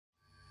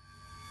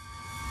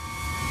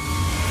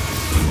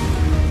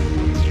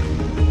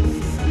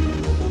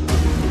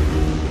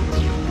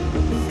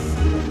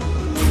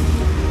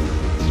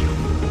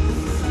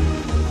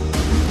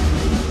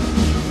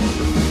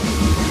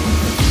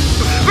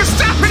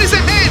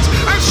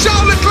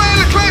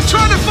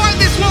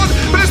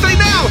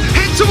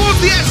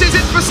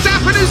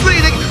Verstappen who's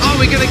leading. Are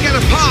we going to get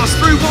a pass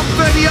through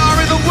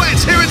 130R in the wet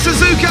here in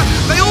Suzuka?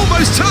 They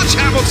almost touch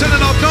Hamilton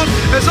and Ocon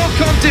as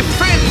Ocon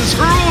defends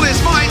for all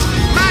his might.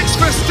 Max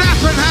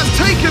Verstappen has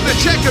taken the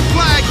checkered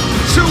flag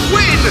to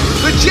win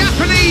the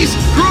Japanese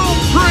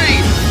Grand Prix.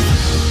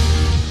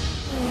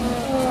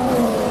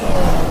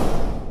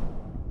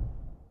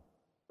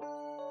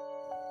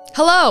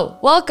 Hello,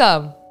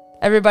 welcome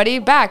everybody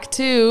back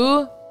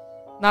to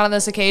Not on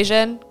This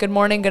Occasion. Good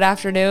morning, good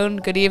afternoon,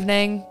 good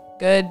evening,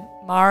 good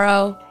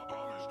morrow,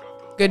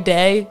 good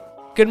day.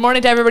 Good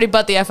morning to everybody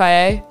but the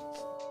FIA.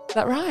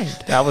 That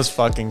rhymed. That was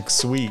fucking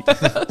sweet.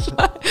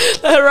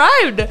 That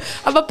rhymed.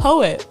 I'm a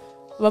poet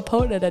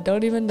and I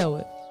don't even know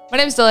it. My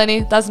name's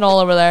Delaney. That's Noel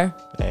over there.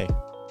 Hey.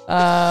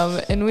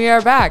 And we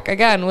are back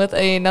again with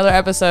another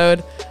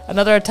episode,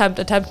 another attempt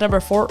number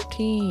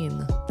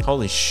 14.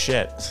 Holy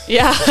shit.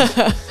 Yeah.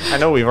 I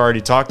know we've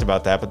already talked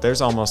about that, but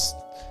there's almost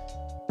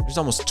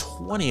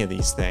 20 of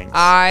these things.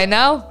 I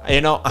know.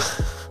 You know,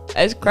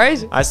 It's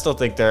crazy. I still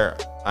think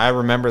I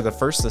remember the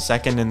first, the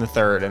second, and the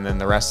third, and then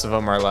the rest of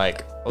them are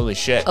like, holy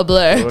shit. A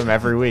blur. We do them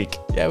every week.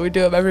 Yeah, we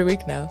do them every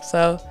week now.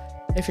 So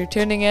if you're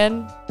tuning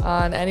in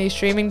on any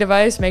streaming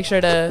device, make sure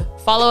to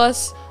follow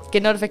us,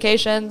 get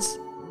notifications,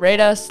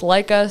 rate us,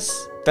 like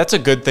us. That's a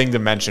good thing to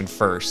mention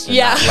first. And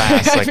Yeah. not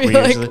last. I Like feel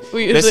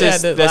we usually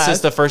end it this last.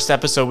 is the first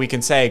episode we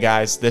can say,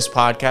 guys, this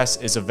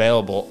podcast is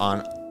available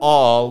on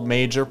all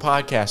major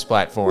podcast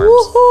platforms.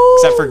 Woohoo!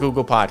 Except for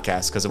Google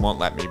Podcasts, because it won't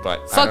let me,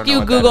 but I Fuck don't know you,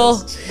 what Google.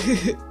 that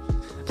is.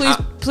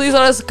 Please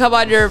let us come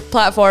on your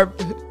platform.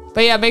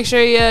 But yeah, make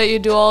sure you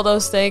do all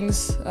those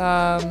things.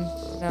 I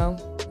don't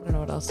know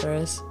what else there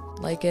is.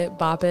 Like it,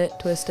 bop it,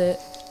 twist it,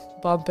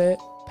 bump it,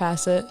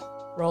 pass it,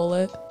 roll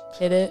it,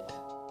 hit it,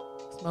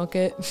 smoke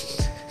it.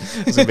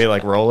 It's going to be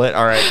like, roll it.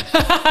 All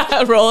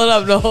right. Roll it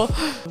up, Noel.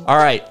 All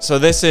right. So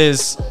this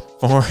is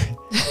for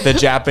the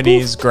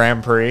Japanese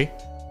Grand Prix,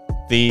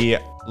 the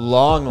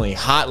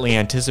hotly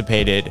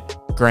anticipated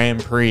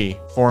Grand Prix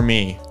for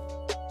me.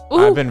 Ooh.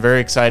 I've been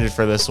very excited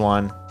for this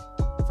one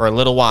for a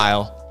little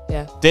while.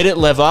 Yeah. Did it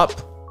live up?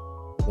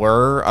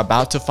 We're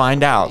about to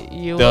find out.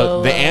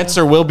 The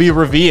answer will be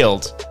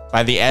revealed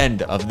by the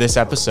end of this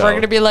episode. We're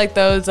gonna be like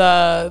those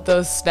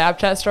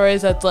Snapchat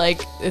stories that's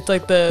like it's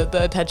like the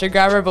attention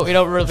grabber, but we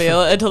don't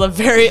reveal it until the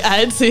very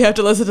end, so you have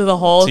to listen to the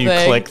whole so thing.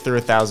 You click through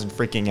 1,000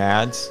 freaking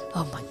ads.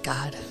 Oh my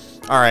god.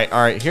 All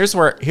right. Here's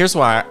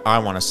why I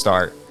want to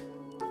start.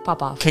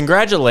 Pop off.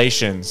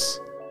 Congratulations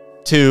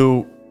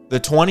to the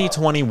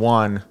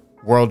 2021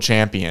 world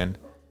champion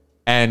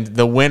and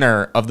the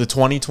winner of the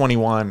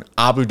 2021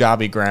 Abu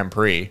Dhabi Grand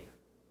Prix.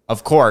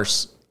 Of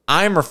course,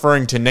 I'm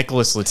referring to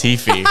Nicholas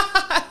Latifi.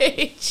 I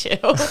hate you.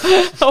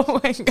 Oh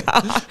my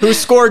god. Who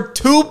scored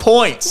 2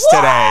 points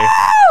today.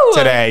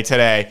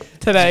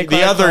 Today.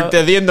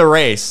 In the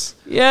race.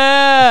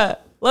 Yeah.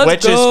 Let's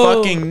which go. is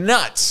fucking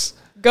nuts.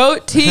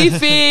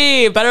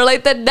 Goatifi. Better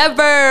late than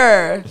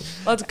never.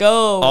 Let's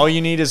go. All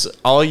you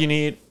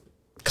need.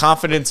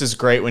 Confidence is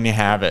great when you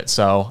have it.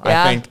 So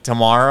Yeah. I think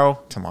tomorrow,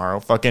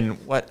 fucking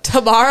what?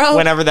 Tomorrow?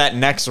 Whenever that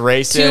next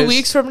race 2 is.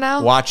 weeks from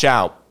now? Watch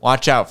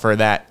out for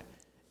that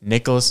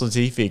Nicholas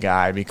Latifi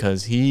guy,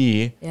 because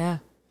he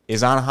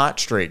is on a hot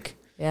streak.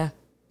 Yeah.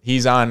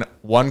 He's on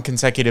 1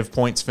 consecutive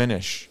points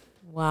finish.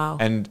 Wow.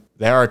 And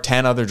there are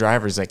 10 other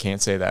drivers that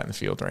can't say that in the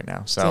field right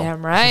now. So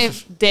Damn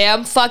right.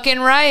 Damn fucking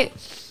right.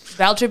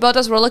 Valtteri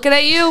Bottas, we're looking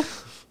at you.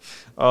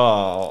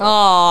 Oh.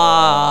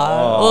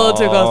 Aww. A little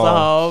too close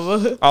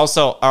to home.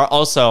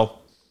 Also,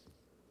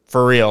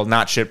 for real,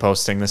 not shit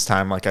posting this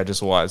time like I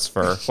just was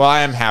well, I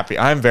am happy.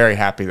 I am very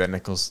happy that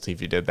Nicholas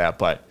Latifi did that,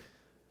 but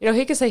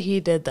He could say he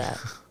did that.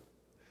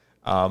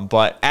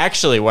 but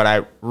actually what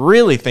I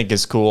really think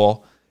is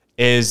cool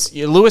is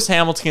Lewis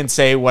Hamilton can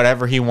say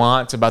whatever he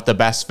wants about the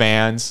best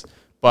fans,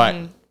 but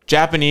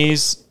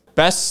Japanese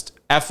best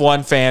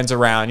F1 fans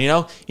around.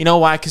 You know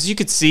why? Because you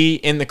could see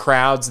in the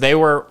crowds, they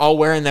were all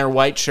wearing their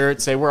white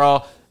shirts. They were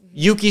all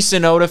Yuki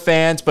Tsunoda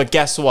fans, but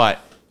guess what?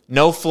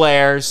 No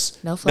flares.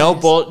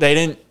 They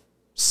didn't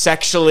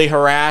sexually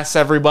harass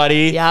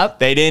everybody. Yep.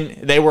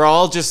 They were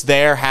all just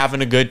there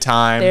having a good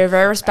time. They were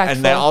very respectful.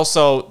 And then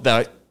also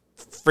the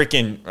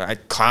freaking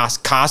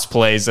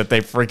cosplays that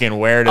they freaking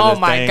wear to the thing. Oh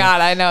my god,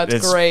 I know,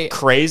 it's great.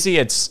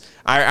 Crazy.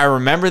 I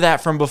remember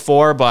that from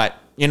before, but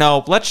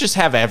let's just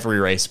have every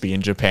race be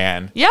in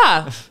Japan.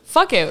 Yeah,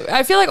 fuck it.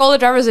 I feel like all the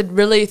drivers would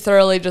really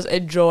thoroughly just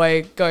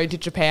enjoy going to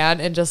Japan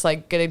and just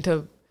like getting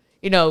to,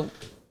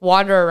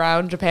 wander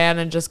around Japan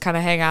and just kind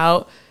of hang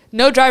out.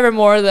 No driver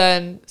more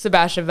than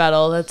Sebastian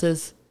Vettel. That's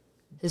his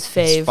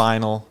fave. His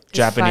final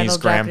Japanese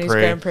Grand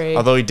Prix.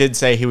 Although he did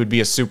say he would be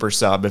a super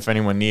sub if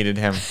anyone needed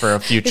him for a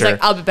future, He's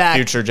like, I'll be back.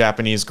 Future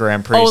Japanese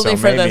Grand Prix. Only so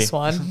for maybe. this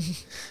one.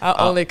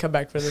 I'll only come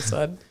back for this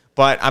one.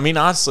 But I mean,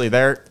 honestly,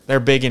 they're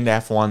big into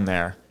F1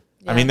 there.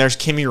 Yeah. I mean, there's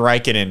Kimi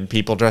Räikkönen,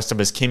 people dressed up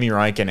as Kimi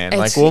Räikkönen.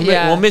 Like,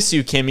 we'll miss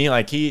you, Kimi.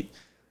 Like, has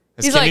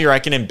Kimi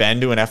Räikkönen been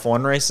to an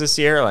F1 race this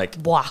year? Like,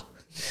 wow.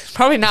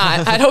 Probably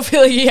not. I don't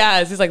feel like he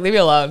has. He's like, leave me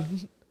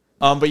alone.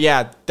 But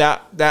yeah,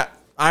 that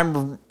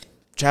I'm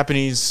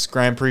Japanese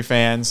Grand Prix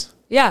fans.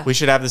 Yeah. We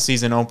should have the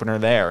season opener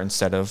there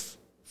instead of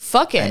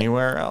Fuck it.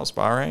 anywhere else,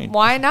 Bahrain.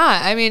 Why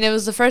not? I mean, it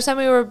was the first time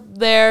we were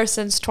there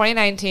since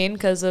 2019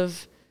 because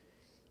of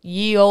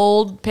ye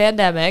old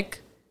pandemic.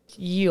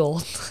 Ye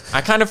old.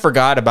 I kind of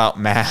forgot about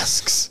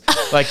masks.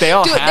 Like they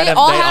all Dude, had they him.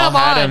 all They had all them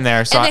had on. him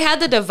there. So and they had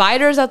the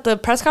dividers at the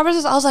press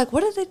conferences. I was like,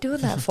 what are they doing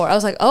that for? I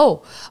was like,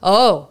 oh.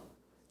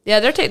 Yeah,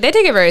 they take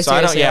it very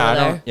seriously over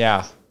there.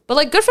 Yeah. But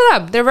like, good for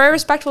them. They're very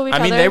respectful of each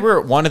other. I mean, they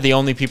were one of the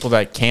only people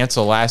that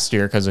canceled last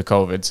year because of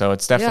COVID. So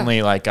it's definitely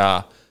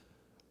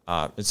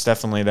it's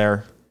definitely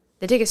there.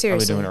 They take it Probably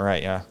seriously. doing it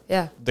right. Yeah.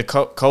 Yeah. The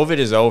COVID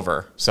is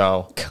over.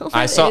 So COVID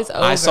I saw is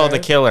the over.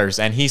 Killers,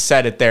 and he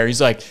said it there. He's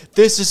like,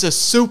 "This is a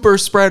super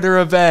spreader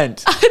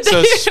event."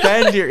 So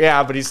spend your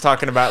but he's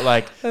talking about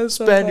like That's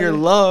so spend your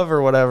funny. love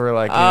or whatever,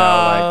 like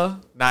like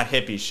not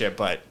hippie shit,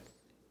 but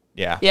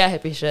yeah,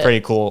 hippie shit.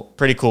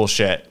 pretty cool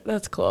shit.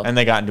 That's cool. And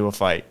they got into a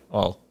fight.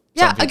 Well,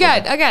 yeah, some people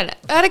again,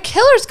 at a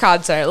Killers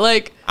concert,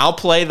 like I'll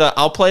play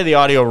the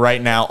audio right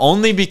now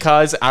only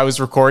because I was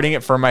recording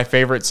it for my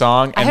favorite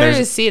song. I And haven't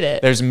even seen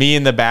it. There's me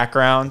in the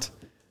background.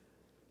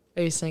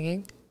 Are you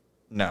singing?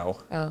 No,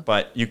 Oh.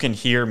 but you can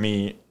hear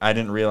me. I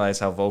didn't realize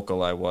how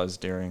vocal I was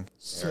during.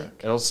 Sick.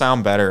 It'll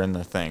sound better in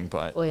the thing,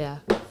 but Well, yeah.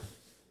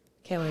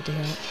 Can't wait to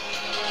hear it.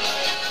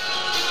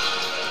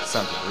 it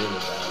sounds really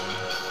bad.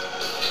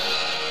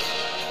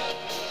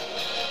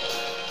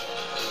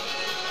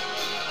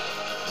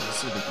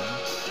 This is the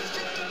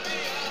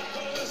beginning.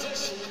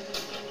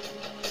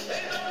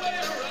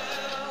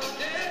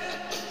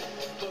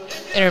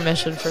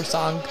 Intermission for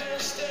song.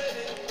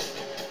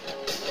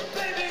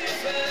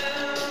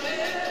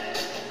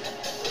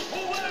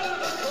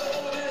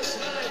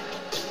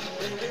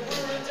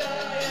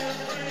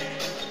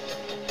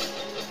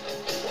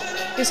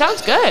 He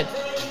sounds good.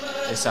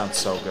 It sounds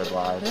so good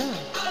live. Yeah.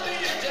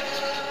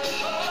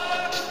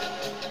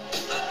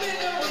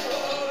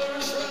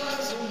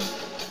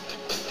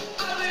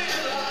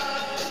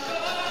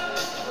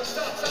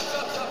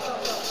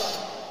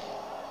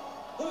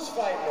 Who's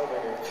fighting over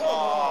here?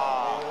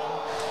 Come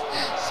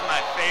This is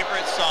my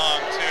favorite song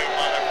too,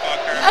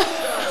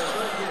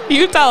 motherfucker.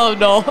 You tell him,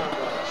 Noel.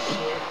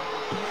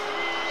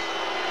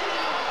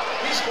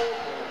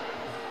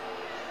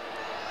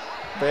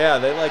 But yeah,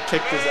 they like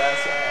kicked his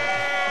ass out.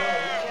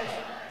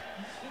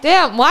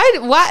 Damn, why,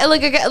 why?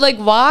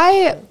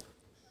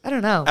 I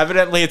don't know.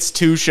 Evidently, it's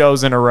 2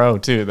 shows in a row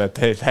too that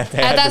they had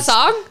At that to-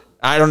 song?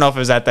 I don't know if it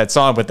was at that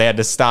song, but they had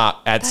to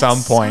stop at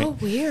some point. So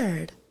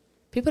weird.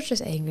 People are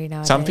just angry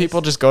nowadays. Some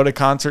people just go to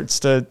concerts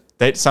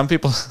some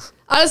people.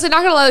 Honestly,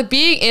 not gonna lie, like,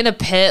 being in a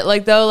pit,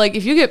 like, though, like,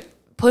 if you get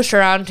pushed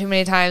around too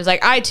many times,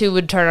 like, I too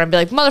would turn around and be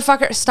like,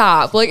 motherfucker,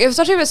 stop. Like,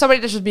 especially if it's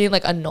somebody that's just being,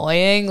 like,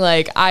 annoying,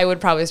 like, I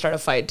would probably start a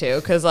fight too.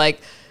 Cause, like,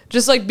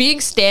 just, like,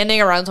 being standing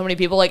around so many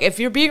people, like, if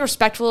you're being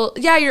respectful,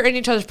 yeah, you're in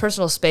each other's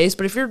personal space,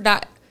 but if you're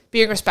not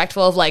being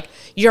respectful of, like,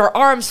 your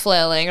arms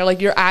flailing or,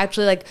 like, you're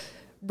actually, like,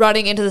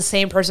 running into the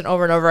same person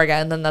over and over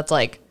again, then that's,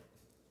 like,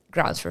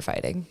 grounds for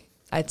fighting,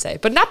 I'd say.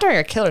 But not during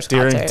a Killers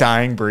During concert.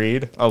 Dying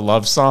Breed, a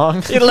love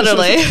song.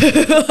 Literally.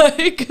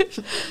 Like,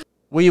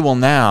 We will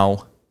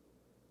now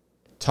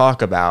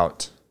talk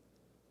about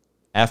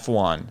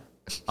F1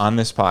 on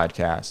this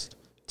podcast.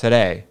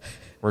 Today,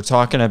 we're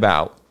talking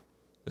about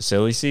the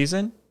silly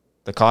season,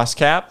 the cost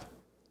cap,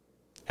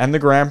 and the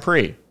Grand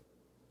Prix.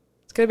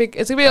 it's gonna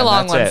be a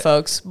long that's one, it.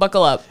 folks.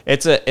 Buckle up.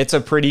 It's a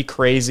pretty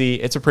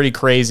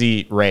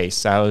crazy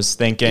race. I was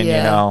thinking,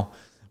 Yeah.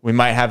 we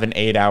might have an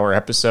 8-hour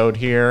episode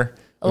here.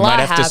 We lot might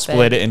have to happened.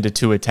 split it into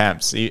 2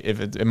 attempts.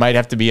 If it might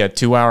have to be a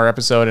 2-hour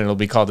episode, and it'll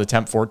be called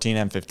Attempt 14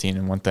 and 15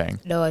 in one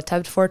thing. No,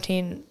 attempt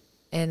 14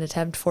 and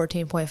attempt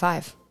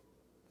 14.5.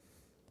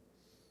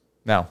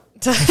 No.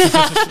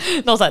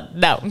 No, said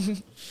no.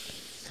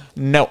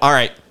 No. All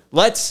right.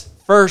 Let's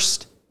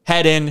first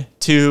head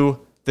into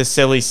the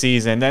silly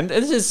season. And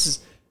this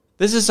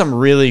is some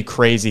really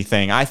crazy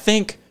thing. I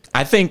think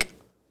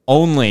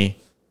only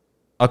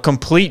a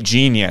complete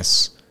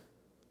genius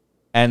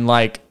and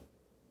like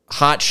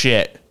hot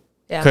shit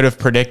Yeah. could have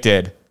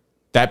predicted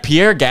that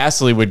Pierre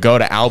Gasly would go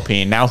to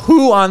Alpine. Now,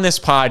 who on this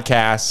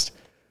podcast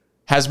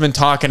has been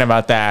talking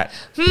about that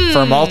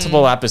for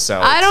multiple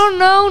episodes? I don't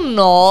know,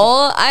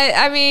 Noel.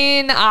 I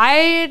mean,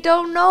 I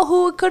don't know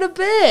who it could have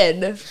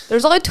been.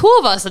 There's only 2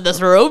 of us in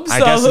this room, so. I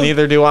guess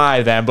neither do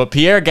I then. But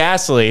Pierre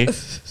Gasly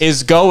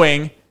is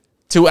going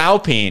to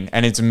Alpine,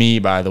 and it's me,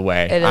 by the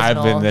way. It is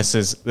Noel. This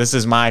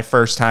is my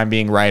first time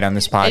being right on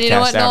this podcast And you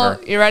know what, ever.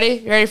 Noel? You ready?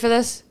 You ready for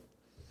this?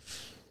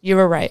 You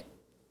were right.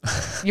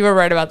 You were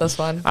right about this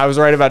one. I was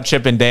right about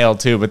Chip and Dale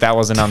too, but that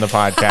wasn't on the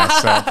podcast.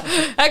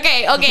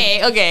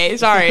 So. Okay.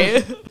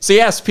 Sorry. So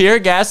yes, Pierre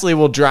Gasly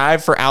will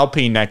drive for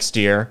Alpine next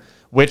year,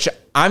 which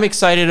I'm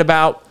excited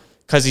about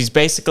because he's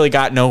basically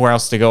got nowhere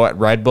else to go at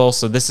Red Bull.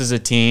 So this is a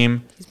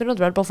team. He's been with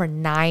Red Bull for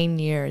 9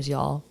 years,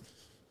 y'all.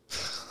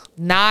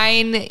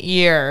 9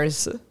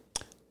 years.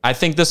 I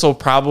think this will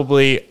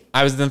probably,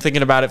 I was then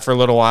thinking about it for a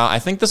little while. I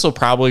think this will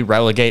probably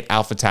relegate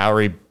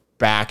AlphaTauri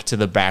back to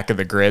the back of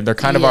the grid. They're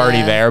kind of already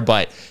Yeah. there,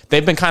 but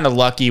they've been kind of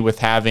lucky with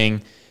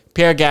having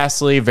Pierre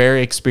Gasly,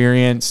 very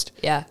experienced.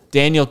 Yeah.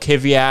 Daniel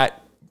Kvyat,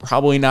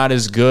 probably not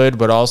as good,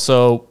 but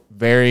also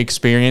very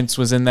experienced,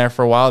 was in there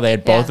for a while. They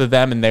had both of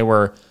them, and they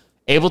were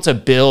able to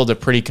build a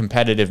pretty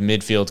competitive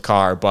midfield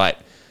car. But,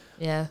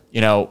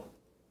 you know,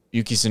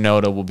 Yuki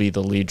Tsunoda will be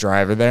the lead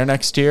driver there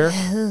next year.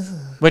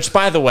 Which,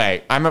 by the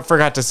way, I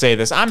forgot to say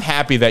this. I'm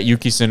happy that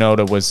Yuki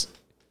Tsunoda was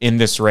in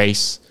this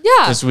race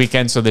this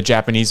weekend so the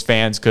Japanese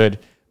fans could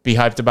be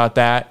hyped about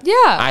that. Yeah.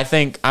 I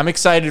think I'm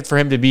excited for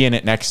him to be in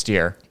it next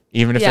year,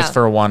 even if it's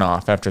for a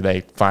one-off after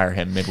they fire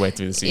him midway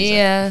through the season.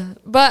 Yeah,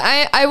 but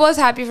I was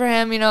happy for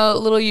him, you know,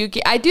 little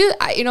Yuki.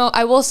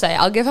 I will say,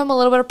 I'll give him a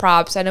little bit of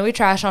props. I know we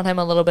trashed on him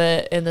a little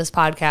bit in this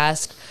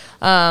podcast,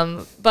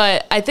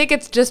 but I think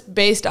it's just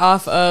based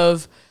off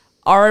of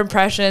our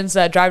impressions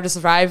that Drive to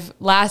Survive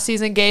last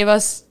season gave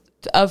us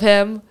of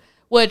him,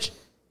 which,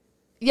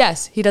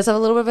 yes, he does have a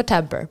little bit of a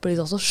temper, but he's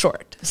also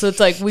short. So it's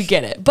like, we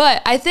get it.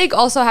 But I think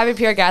also having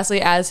Pierre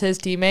Gasly as his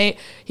teammate,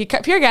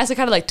 Pierre Gasly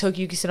kind of like took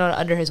Yuki Tsunoda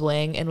under his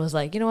wing and was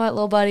like, you know what,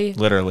 little buddy?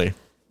 Literally.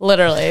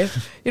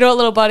 You know what,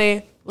 little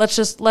buddy? Let's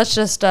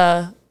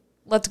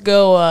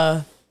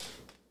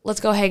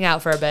go hang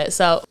out for a bit.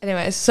 So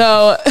anyway,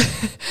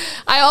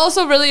 I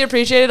also really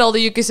appreciated all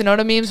the Yuki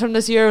Tsunoda memes from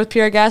this year with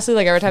Pierre Gasly.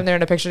 Like every time they're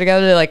in a picture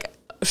together, they like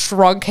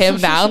shrunk him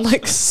down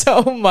like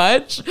so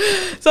much.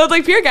 So it's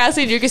like Pierre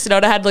Gasly and Yuki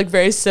Tsunoda had like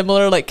very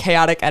similar like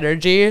chaotic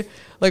energy.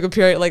 Like with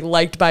Pierre, like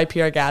liked by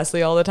Pierre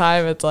Gasly all the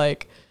time. It's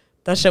like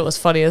that shit was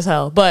funny as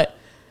hell. But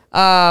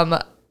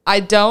I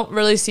don't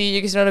really see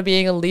Yuki Tsunoda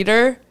being a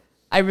leader.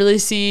 I really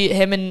see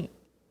him and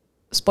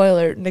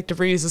spoiler, Nick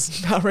DeVries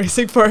is now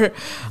racing for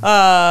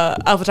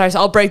AlphaTauri. So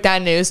I'll break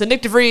that news. So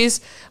Nick DeVries,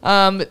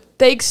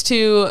 thanks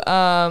to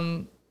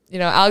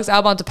Alex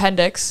Albon's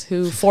appendix,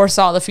 who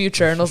foresaw the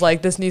future and was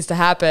like, this needs to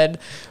happen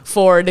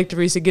for Nick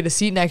DeVries to get a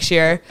seat next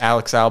year.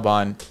 Alex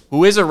Albon,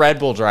 who is a Red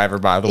Bull driver,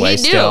 by the way,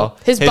 he knew. still.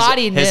 His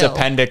body knew. His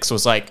appendix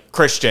was like,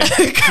 Christian,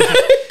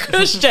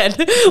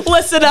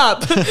 listen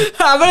up.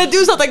 I'm going to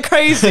do something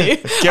crazy.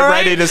 Get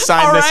ready to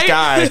sign this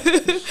guy.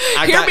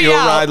 I got you a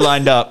ride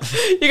lined up.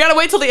 You got to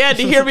wait till the end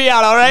to hear me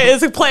out, all right?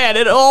 It's a plan.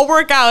 It'll all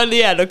work out in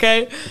the end,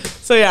 okay?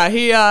 So yeah,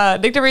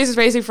 Nick DeVries is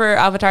racing for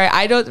AlphaTauri.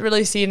 I don't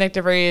really see Nick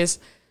DeVries.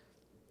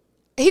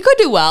 He could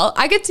do well.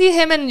 I could see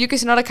him and Yuki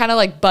Tsunoda kind of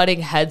like butting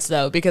heads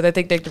though, because I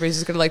think Nick DeVries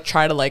is going to like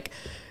try to like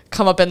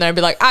come up in there and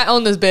be like, I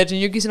own this bitch. And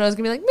Yuki Tsunoda's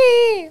going to be like,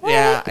 me.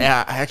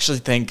 Yeah. I actually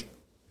think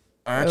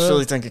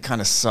it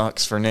kind of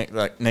sucks for Nick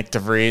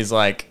DeVries.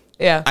 Like,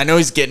 I know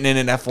he's getting in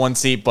an F1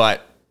 seat,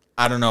 but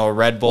I don't know, a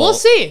Red Bull. We'll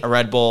see. A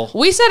Red Bull.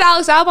 We said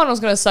Alex Albon was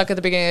going to suck at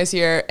the beginning of this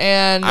year,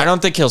 and I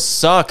don't think he'll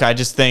suck. I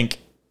just think,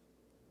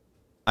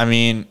 I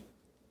mean,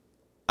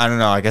 I don't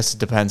know. I guess it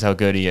depends how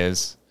good he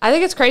is. I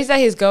think it's crazy that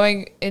he's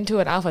going into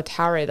an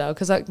AlphaTauri though,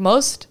 because like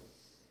most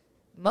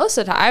of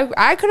the time,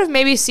 I could have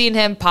maybe seen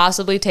him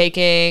possibly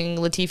taking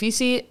Latifi's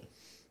seat,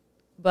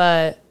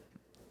 but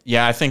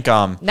yeah, I think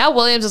now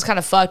Williams is kind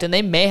of fucked, and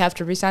they may have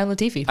to re-sign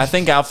Latifi. I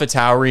think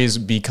AlphaTauri is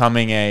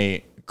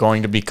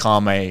going to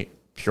become a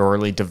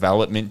purely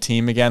development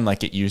team again,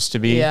 like it used to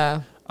be.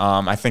 Yeah.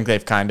 I think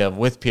they've kind of,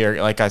 with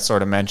Pierre, like I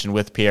sort of mentioned,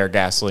 with Pierre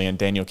Gasly and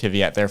Daniel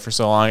Kvyat there for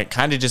so long, it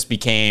kind of just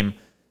became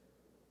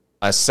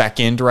a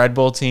second Red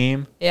Bull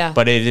team. Yeah.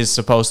 But it is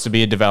supposed to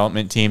be a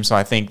development team, so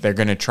I think they're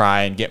going to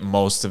try and get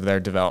most of their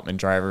development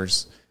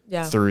drivers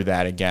through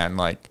that again,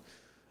 like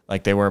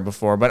they were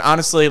before. But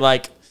honestly,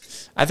 like,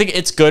 I think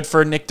it's good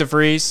for Nick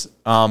DeVries,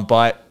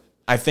 but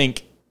I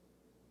think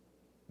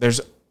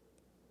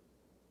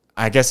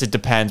I guess it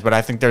depends, but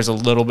I think there's a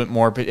little bit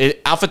more.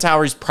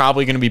 AlphaTauri is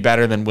probably going to be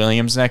better than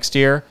Williams next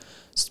year.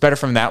 It's better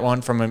from that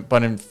one, from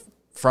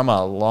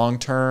a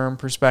long-term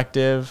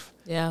perspective.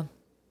 Yeah.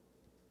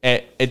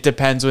 It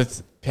depends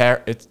with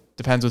Perez. It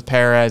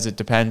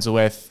depends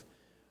with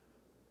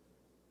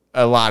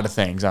a lot of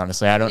things,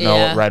 honestly. I don't know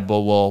what Red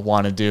Bull will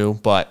want to do,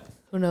 but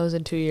who knows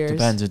in 2 years?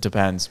 It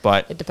depends.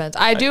 But it depends.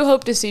 I do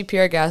hope to see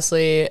Pierre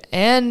Gasly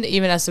and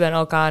even Esteban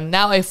Ocon,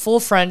 now a full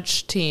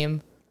French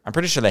team. I'm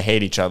pretty sure they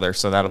hate each other,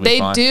 so that'll be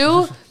fun. They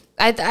do.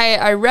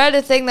 I read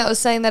a thing that was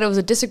saying that it was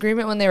a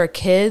disagreement when they were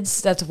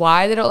kids. That's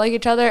why they don't like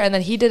each other. And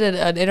then he did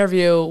an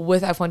interview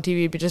with F1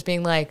 TV, just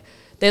being like,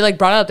 they like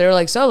brought it up. They were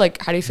like, so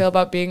like, how do you feel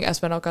about being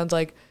Esteban Ocon's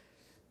like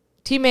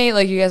teammate?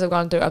 Like, you guys have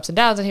gone through ups and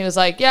downs. And he was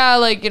like, yeah,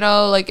 like, you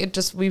know, like it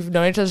just, we've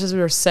known each other since we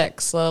were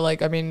 6. So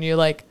like, I mean, you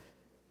like,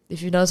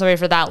 if you know somebody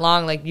for that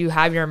long, like you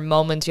have your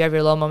moments, you have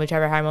your low moments, you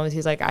have your high moments.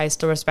 He's like, I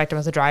still respect him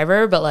as a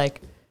driver, but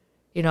like,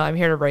 you know, I'm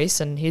here to race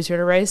and he's here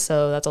to race.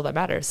 So that's all that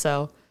matters.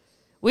 So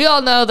we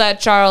all know that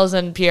Charles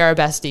and Pierre are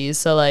besties.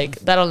 So like,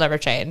 that'll never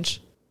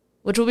change,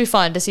 which will be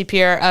fun to see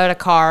Pierre out in a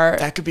car.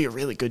 That could be a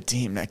really good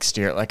team next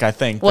year. Like, I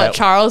think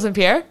Charles and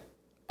Pierre?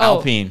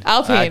 Alpine.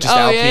 Alpine. Just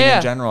Alpine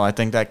in general. I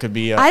think that could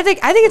be I think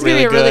it's going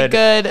to be a really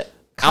good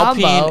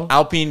combo.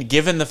 Alpine,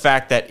 given the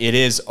fact that it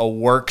is a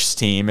works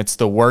team, it's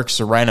the works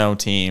Renault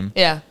team.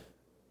 Yeah.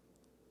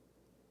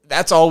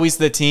 That's always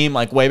the team,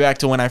 like way back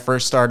to when I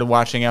first started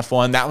watching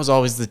F1, that was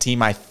always the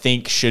team I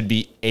think should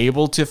be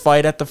able to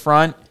fight at the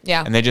front.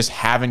 Yeah. And they just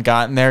haven't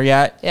gotten there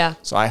yet. Yeah.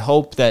 So I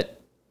hope that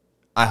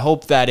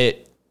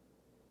it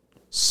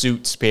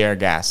suits Pierre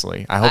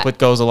Gasly. I hope it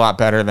goes a lot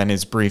better than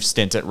his brief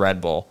stint at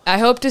Red Bull. I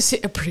hope to see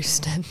a brief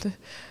stint.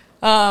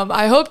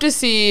 I hope to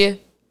see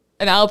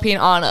an Alpine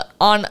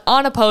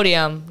on a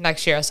podium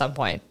next year at some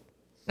point,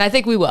 and I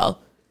think we will.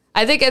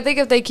 I think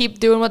if they keep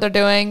doing what they're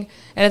doing,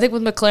 and I think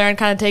with McLaren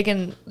kind of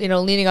taking,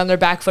 leaning on their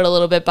back foot a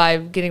little bit by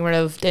getting rid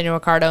of Daniel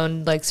Ricciardo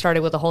and like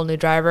starting with a whole new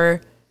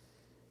driver,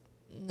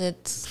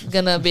 it's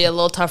gonna be a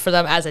little tough for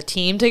them as a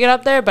team to get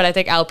up there. But I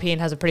think Alpine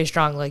has a pretty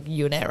strong like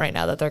unit right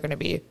now that they're gonna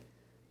be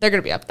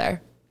up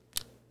there.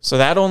 So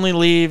that only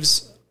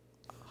leaves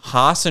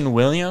Haas and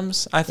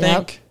Williams, I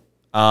think.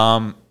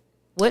 Yep.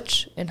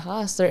 Which in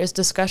Haas there is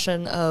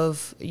discussion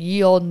of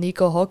ye old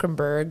Nico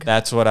Hulkenberg.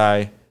 That's what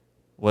I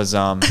was.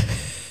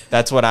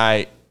 That's what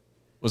I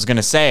was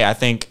gonna say. I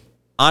think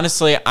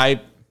honestly, I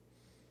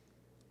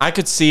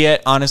could see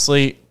it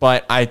honestly,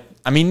 but I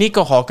mean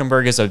Nico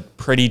Hulkenberg is a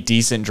pretty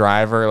decent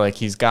driver. Like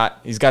he's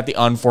got the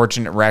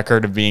unfortunate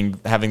record of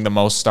having the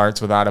most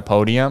starts without a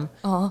podium.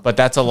 But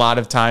that's a lot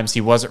of times he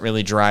wasn't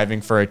really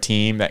driving for a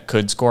team that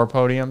could score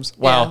podiums.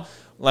 Well,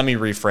 let me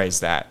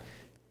rephrase that.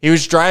 He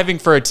was driving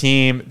for a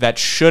team that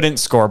shouldn't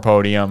score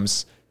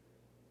podiums.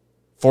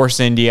 Force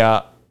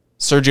India,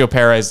 Sergio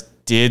Perez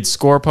did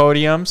score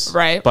podiums,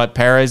 right? But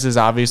Perez is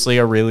obviously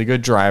a really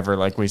good driver,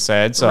 like we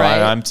said. So right.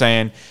 I'm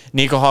saying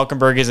Nico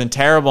Hulkenberg isn't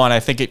terrible, and I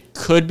think it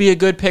could be a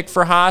good pick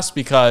for Haas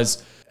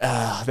because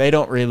they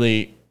don't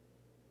really,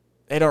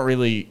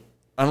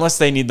 unless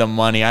they need the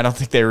money. I don't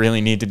think they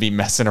really need to be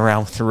messing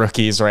around with the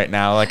rookies right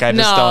now. Like I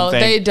just don't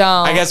think they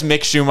don't. I guess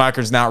Mick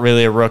Schumacher's not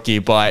really a rookie,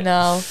 but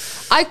no,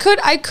 I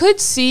could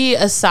see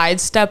a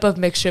sidestep of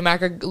Mick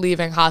Schumacher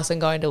leaving Haas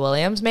and going to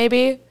Williams,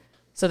 maybe.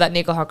 So that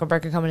Nico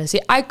Hulkenberg could come in and see.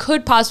 I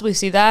could possibly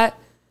see that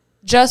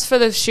just for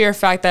the sheer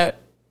fact that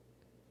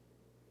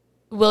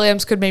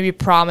Williams could maybe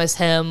promise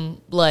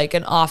him like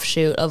an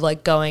offshoot of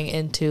like going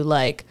into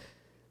like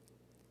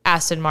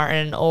Aston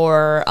Martin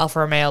or Alfa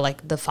Romeo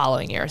like the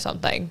following year or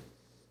something.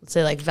 Let's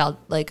say like a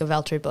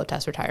Valtteri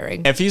Bottas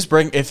retiring. If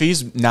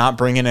he's not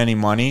bringing any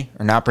money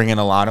or not bringing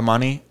a lot of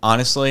money,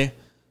 honestly,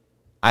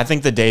 I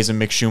think the days of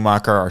Mick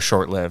Schumacher are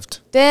short-lived.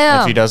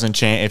 Damn. If he doesn't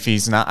change, if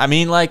he's not, I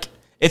mean like.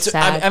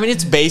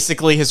 It's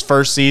basically his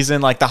first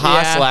season. Like the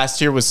Haas last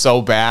year was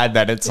so bad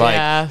that it's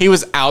like he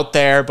was out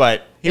there,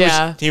 but he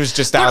was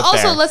just out there.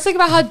 But also, let's think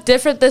about how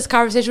different this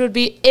conversation would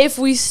be if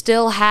we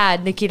still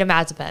had Nikita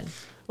Mazepin.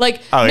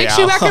 Like Mick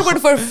Schumacher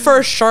would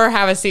for sure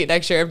have a seat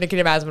next year if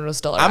Nikita Mazepin was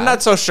still around. I'm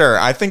not so sure.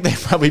 I think they'd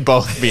probably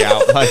both be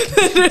out. Like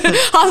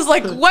I was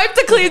like, wipe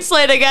the clean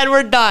slate again.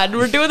 We're done.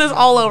 We're doing this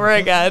all over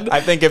again.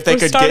 I think if they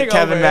could get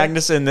Kevin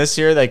Magnussen this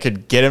year, they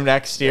could get him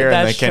next year,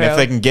 and if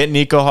they can get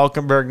Nico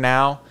Hulkenberg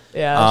now.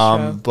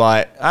 Yeah,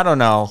 but I don't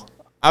know.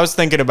 I was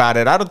thinking about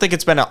it. I don't think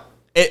it's been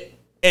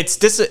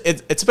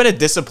it's been a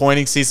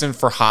disappointing season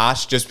for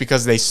Haas just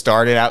because they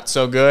started out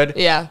so good.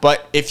 Yeah.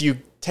 But if you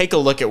take a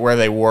look at where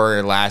they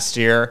were last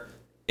year,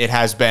 it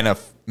has been a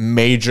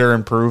major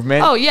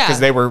improvement. Oh yeah, because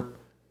they were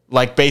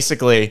like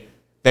basically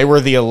they were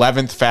the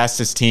 11th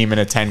fastest team in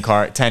a 10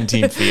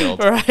 team field.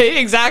 Right,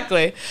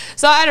 exactly.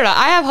 So I don't know.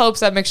 I have hopes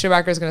that Mick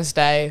Schumacher is going to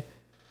stay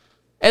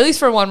at least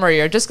for one more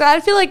year. Just 'cause I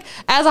feel like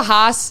as a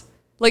Haas.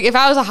 Like, if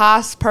I was a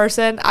Haas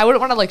person, I wouldn't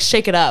want to, like,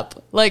 shake it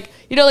up. Like,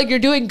 like, you're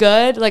doing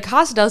good. Like,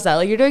 Haas does that.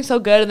 Like, you're doing so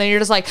good, and then you're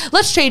just like,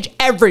 let's change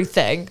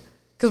everything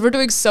because we're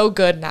doing so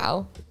good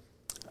now.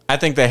 I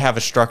think they have a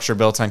structure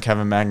built on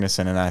Kevin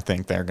Magnussen, and I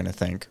think they're going to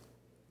think,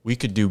 we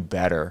could do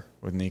better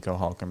with Nico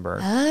Hulkenberg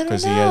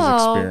because he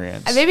has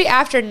experience. And maybe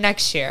after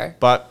next year.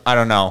 But I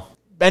don't know.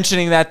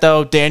 Mentioning that,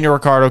 though, Daniel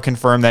Ricciardo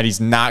confirmed that he's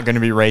not going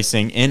to be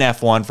racing in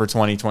F1 for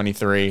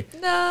 2023.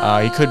 No.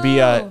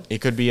 He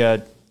could be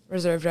a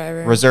reserve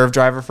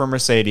driver for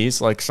Mercedes,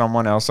 like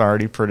someone else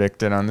already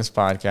predicted on this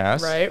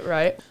podcast.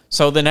 Right.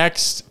 So the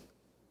next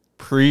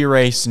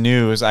pre-race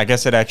news, I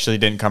guess it actually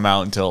didn't come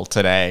out until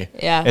today.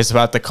 Yeah. It's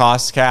about the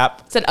cost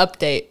cap. It's an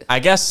update. I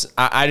guess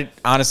I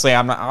honestly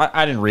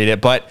I didn't read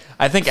it, but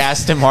I think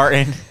Aston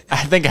Martin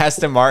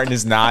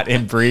is not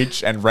in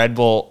breach and Red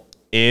Bull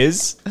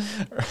is.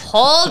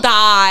 Hold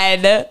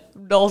on.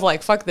 Noel's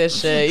like, fuck this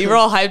shit. You were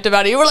all hyped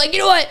about it. You were like, you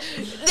know what?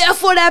 The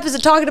F1 app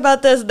isn't talking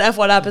about this. And the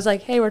F1 app is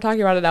like, hey, we're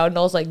talking about it now. And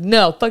Noel's like,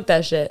 no, fuck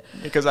that shit.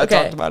 Because I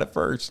talked about it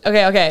first.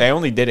 Okay. They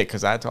only did it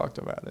because I talked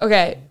about it.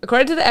 Okay.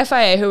 According to the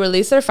FIA, who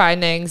released their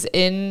findings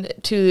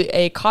into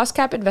a cost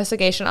cap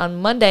investigation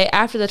on Monday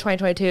after the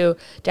 2022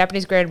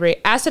 Japanese Grand Prix,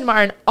 Aston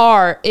Martin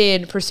are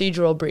in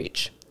procedural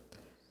breach.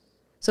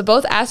 So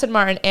both Aston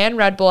Martin and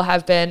Red Bull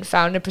have been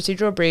found in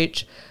procedural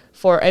breach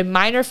for a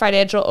minor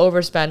financial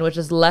overspend, which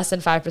is less than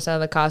 5%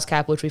 of the cost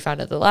cap, which we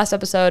found at the last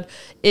episode,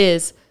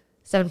 is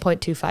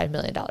 $7.25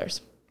 million.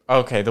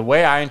 Okay, the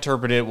way I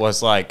interpreted it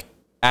was like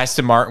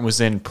Aston Martin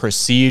was in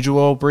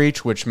procedural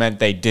breach, which meant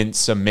they didn't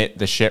submit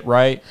the shit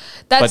right,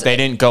 but they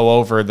didn't go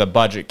over the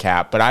budget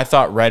cap. But I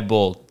thought Red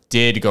Bull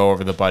did go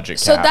over the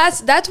budget cap.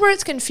 So that's where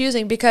it's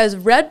confusing because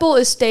Red Bull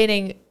is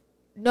stating,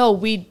 no,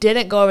 we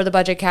didn't go over the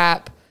budget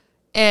cap,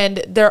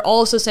 and they're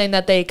also saying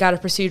that they got a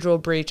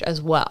procedural breach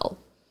as well.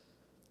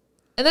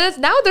 And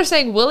then now they're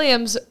saying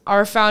Williams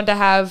are found to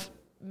have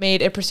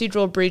made a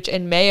procedural breach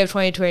in May of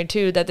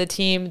 2022 that the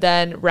team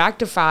then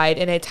rectified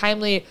in a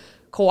timely,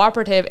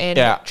 cooperative, and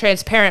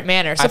transparent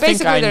manner. So I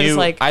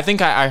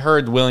think I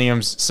heard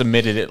Williams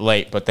submitted it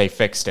late, but they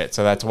fixed it.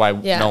 So that's why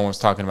no one was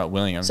talking about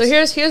Williams. So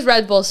here's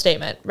Red Bull's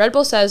statement. Red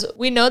Bull says,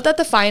 "We note that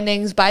the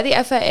findings by the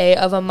FIA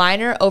of a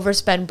minor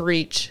overspend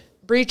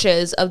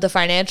breaches of the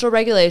financial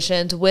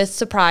regulations with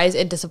surprise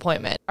and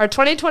disappointment. Our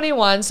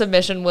 2021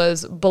 submission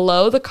was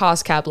below the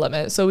cost cap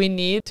limit, so we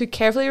need to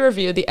carefully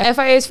review the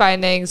FIA's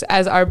findings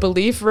as our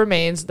belief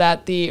remains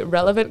that the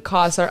relevant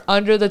costs are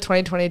under the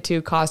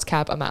 2022 cost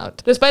cap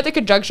amount. Despite the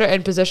conjecture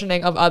and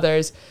positioning of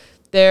others,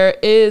 there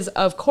is,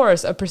 of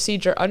course, a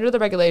procedure under the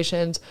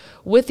regulations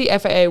with the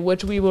FIA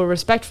which we will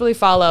respectfully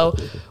follow."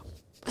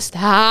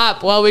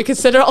 Stop. Well, we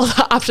consider all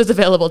the options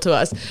available to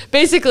us.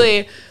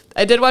 Basically,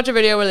 I did watch a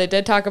video where they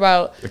did talk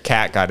about the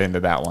cat got into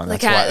that one.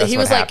 He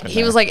was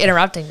like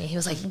interrupting me. He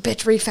was like,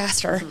 "Bitch, read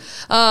faster."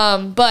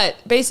 But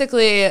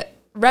basically,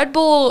 Red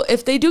Bull,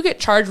 if they do get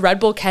charged, Red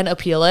Bull can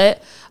appeal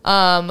it,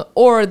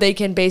 or they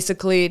can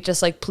basically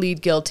just like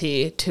plead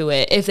guilty to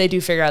it if they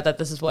do figure out that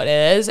this is what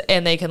it is,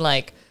 and they can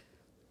like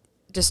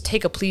just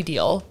take a plea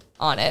deal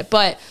on it.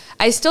 But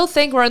I still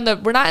think we're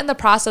not in the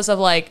process of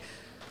like,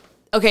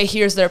 okay,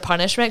 here's their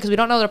punishment, because we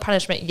don't know their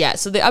punishment yet.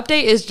 So the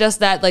update is just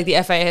that, like, the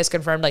FIA has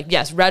confirmed, like,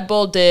 yes, Red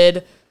Bull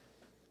did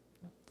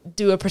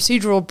do a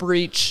procedural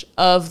breach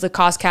of the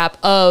cost cap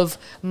of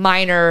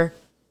minor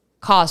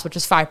cost, which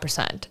is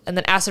 5%. And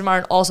then Aston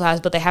Martin also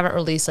has, but they haven't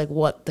released, like,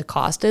 what the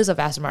cost is of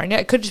Aston Martin yet.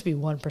 It could just be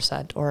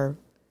 1% or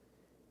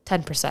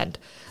 10%.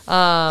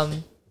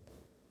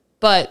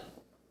 But,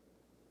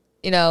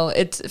 you know,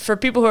 it's for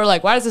people who are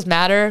like, why does this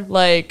matter?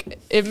 Like,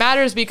 it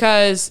matters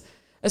because,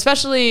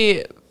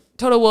 especially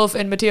Toto Wolff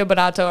and Matteo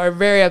Binotto are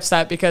very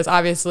upset because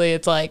obviously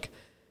it's like,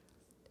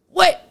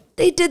 what?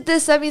 They did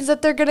this. That means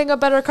that they're getting a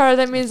better car.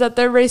 That means that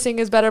their racing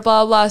is better,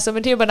 blah, blah, blah. So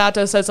Matteo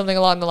Binotto said something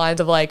along the lines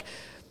of like,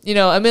 you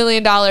know, $1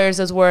 million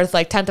is worth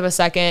like 1/10 of a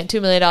second.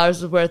 $2 million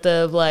is worth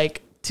of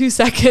like 2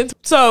 seconds.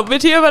 So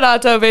Matteo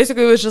Binotto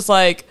basically was just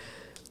like,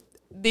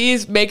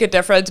 these make a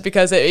difference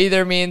because it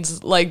either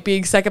means like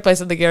being second place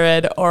in the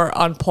grid or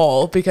on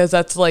pole, because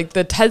that's like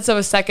the 10ths of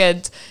a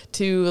second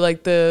to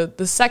like the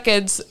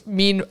seconds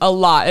mean a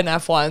lot in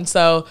F1.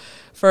 So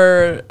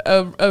for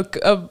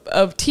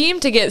a team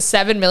to get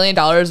 $7 million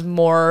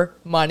more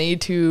money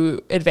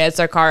to advance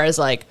their car is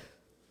like,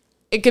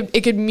 it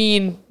could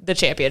mean the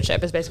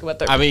championship is basically what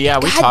they're. I mean, yeah,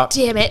 God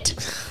damn it.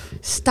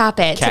 Stop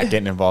it. Cat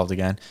getting involved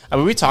again. I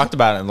mean, we talked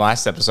about it in the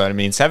last episode. I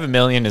mean, $7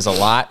 million is a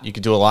lot. You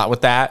could do a lot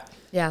with that.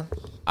 Yeah.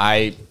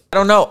 I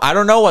don't know. I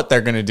don't know what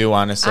they're going to do,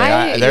 honestly.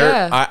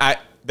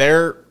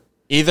 They're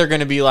either going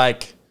to be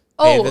like,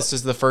 hey, this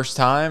is the first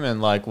time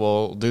and like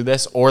we'll do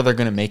this, or they're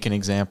going to make an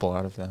example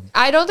out of them.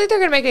 I don't think they're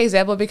going to make an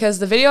example because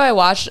the video I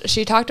watched,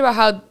 she talked about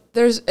how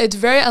it's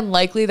very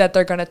unlikely that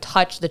they're going to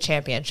touch the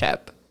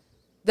championship.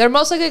 They're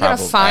most likely going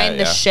to find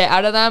the shit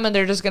out of them, and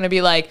they're just going to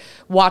be like,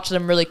 watch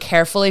them really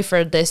carefully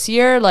for this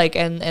year, like,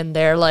 and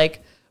their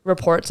like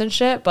reports and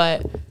shit.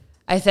 But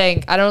I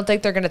don't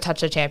think they're going to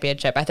touch the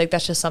championship. I think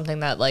that's just something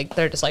that like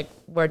they're just like,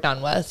 we're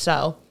done with.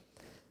 So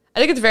I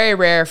think it's very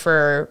rare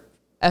for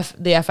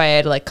the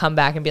FIA to like come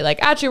back and be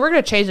like, actually, we're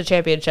going to change the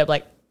championship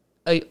like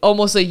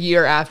almost a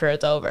year after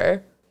it's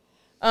over.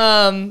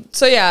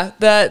 So yeah,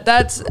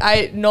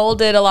 Noel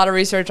did a lot of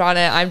research on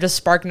it. I'm just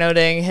spark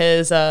noting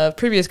his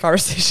previous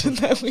conversation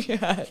that we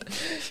had.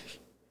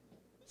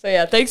 So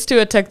yeah, thanks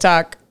to a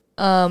TikTok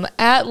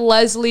at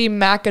Leslie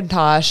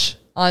McIntosh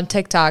on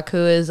TikTok, who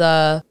is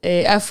a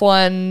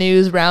F1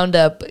 news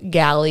roundup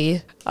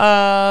galley.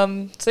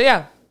 So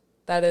yeah,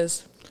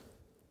 that's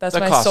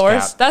my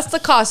source. Cap. That's the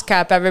cost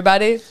cap,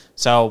 everybody.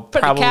 So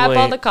put the cap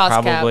on the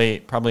cost cap.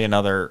 Probably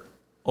another.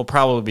 We'll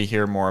probably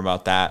hear more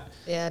about that.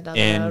 Yeah,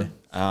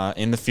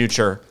 in the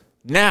future.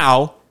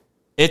 Now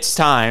it's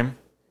time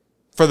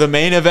for the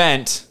main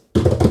event,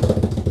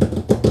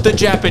 the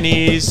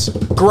Japanese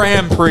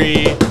Grand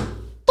Prix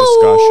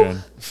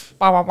discussion.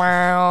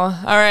 Wow.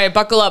 All right,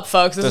 buckle up,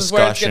 folks. This is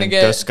where it's going to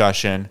get.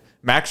 Discussion.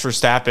 Max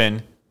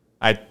Verstappen.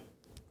 I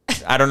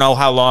don't know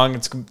how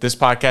long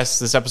this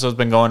episode's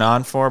been going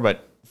on for,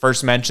 but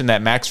first mentioned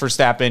that Max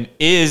Verstappen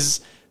is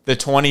the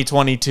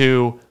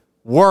 2022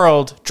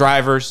 World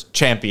Drivers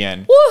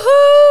Champion.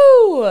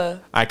 Woohoo!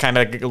 I kind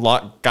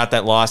of got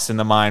that lost in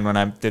the mind when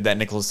I did that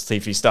Nicholas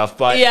Latifi stuff,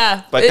 but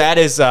yeah, that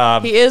is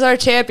he is our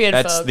champion.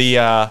 That's folks.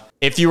 the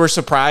if you were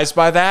surprised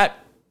by that,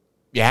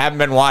 you haven't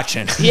been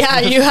watching. Yeah,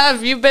 you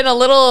have. You've been a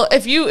little.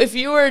 If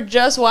you were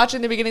just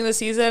watching the beginning of the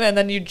season and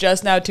then you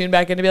just now tuned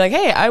back in to be like,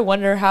 hey, I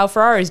wonder how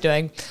Ferrari's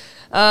doing.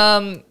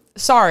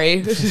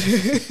 Sorry.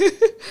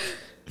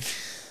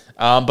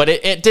 But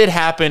it did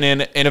happen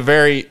in a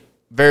very,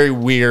 very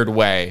weird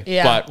way.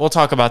 Yeah. But we'll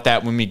talk about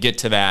that when we get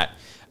to that.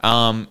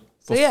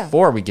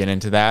 Before we get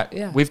into that,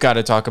 we've got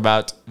to talk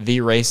about the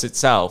race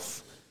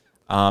itself.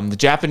 The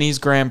Japanese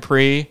Grand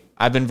Prix.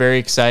 I've been very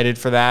excited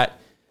for that.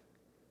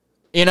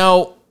 You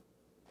know,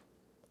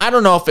 I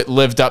don't know if it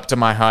lived up to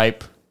my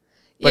hype,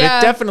 but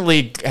it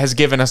definitely has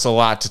given us a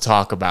lot to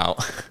talk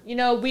about. You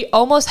know, we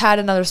almost had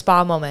another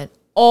Spa moment.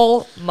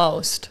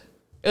 Almost.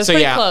 It was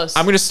pretty close.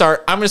 I'm gonna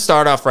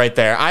start off right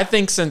there. I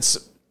think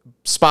since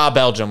Spa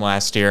Belgium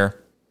last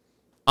year,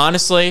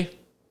 honestly,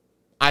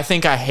 I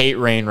think I hate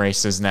rain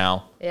races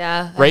now.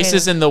 Yeah.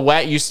 Races in the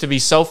wet used to be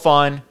so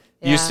fun.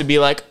 Yeah. Used to be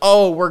like,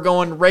 oh, we're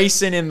going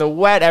racing in the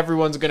wet.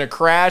 Everyone's gonna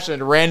crash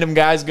and a random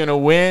guy's gonna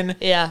win.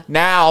 Yeah.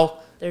 Now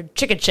they're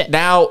chicken shit.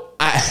 Now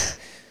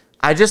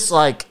I just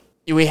like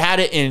we had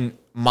it in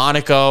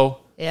Monaco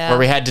where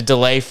we had to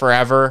delay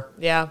forever.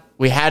 Yeah.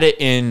 We had it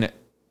in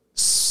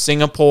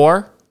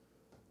Singapore.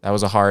 That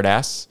was a hard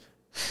S.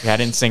 We had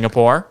it in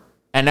Singapore.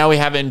 And now we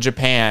have it in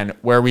Japan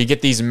where we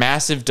get these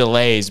massive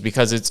delays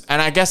because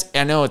and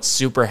I know it's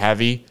super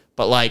heavy,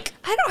 but like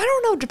I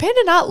don't know. Japan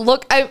did not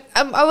look. I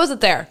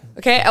wasn't there.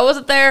 Okay, I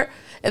wasn't there,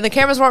 and the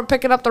cameras weren't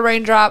picking up the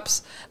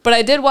raindrops. But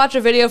I did watch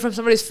a video from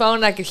somebody's phone,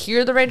 and I could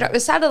hear the raindrop. It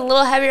sounded a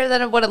little heavier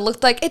than what it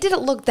looked like. It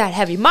didn't look that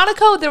heavy.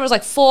 Monaco, there was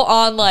like full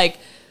on like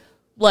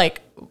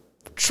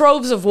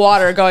troves of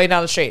water going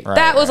down the street.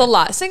 That was a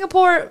lot.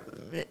 Singapore,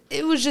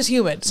 it was just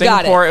humid.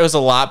 Singapore, it was a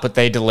lot, but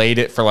they delayed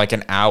it for like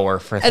an hour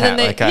for that.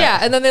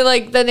 And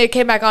then they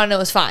came back on and it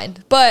was fine.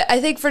 But I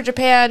think for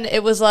Japan,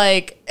 it was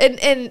like,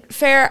 and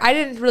fair, I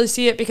didn't really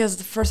see it because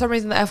for some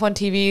reason the F1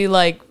 TV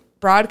like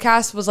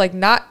broadcast was like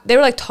not, they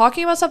were like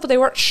talking about stuff, but they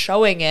weren't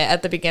showing it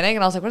at the beginning.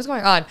 And I was like, what is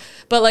going on?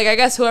 But like, I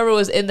guess whoever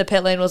was in the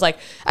pit lane was like,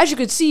 as you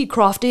could see,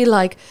 Crofty,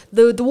 like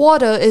the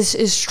water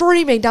is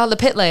streaming down the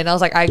pit lane. I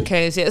was like, I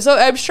can't see it. So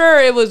I'm sure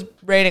it was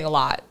raining a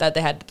lot that they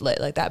had to delay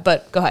it like that.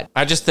 But go ahead.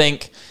 I just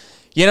think,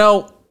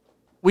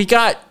 we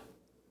got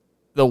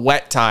the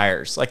wet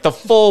tires, like the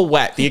full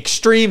wet, the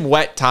extreme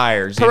wet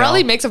tires.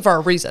 Pirelli makes them for a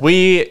reason.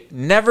 We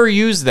never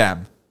use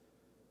them.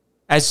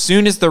 As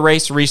soon as the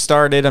race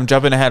restarted, I'm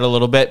jumping ahead a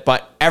little bit,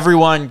 but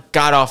everyone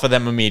got off of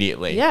them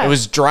immediately. Yeah. It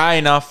was dry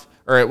enough,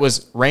 or it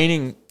was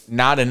raining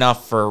not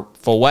enough for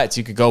full wets.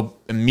 You could go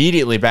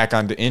immediately back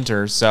onto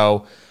inters.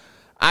 So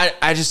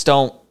I just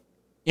don't,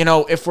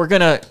 if we're going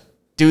to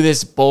do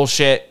this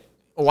bullshit,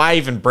 why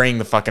even bring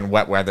the fucking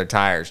wet weather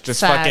tires?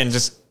 Just Facts. fucking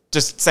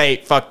just say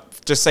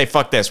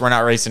fuck this. We're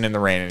not racing in the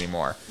rain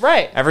anymore.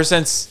 Right. Ever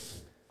since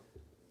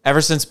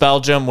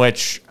Belgium,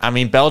 which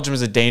Belgium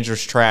is a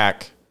dangerous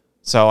track.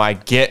 So I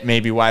get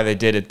maybe why they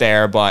did it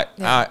there, but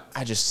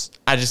it just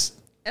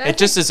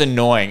is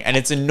annoying. And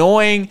it's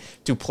annoying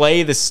to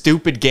play the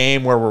stupid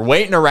game where we're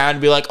waiting around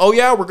and be like, oh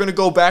yeah, we're going to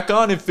go back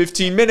on in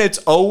 15 minutes.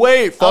 Oh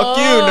wait, fuck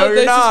you. No,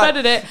 you're not.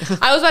 They suspended it.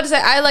 I was about to say,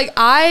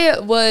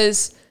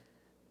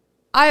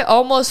 I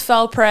almost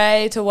fell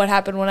prey to what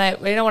happened when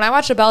I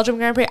watched the Belgium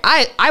Grand Prix.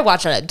 I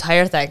watched an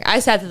entire thing. I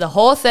sat through the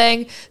whole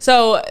thing.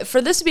 So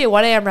for this to be a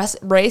 1 a.m.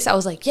 race, I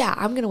was like, yeah,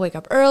 I'm going to wake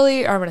up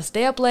early or I'm going to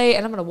stay up late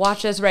and I'm going to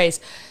watch this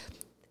race.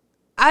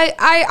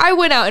 I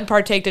went out and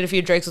partaked in a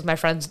few drinks with my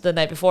friends the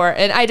night before,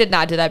 and I did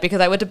not do that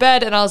because I went to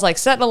bed and I was like,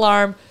 set an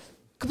alarm,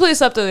 completely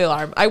slept through the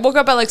alarm. I woke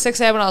up at like 6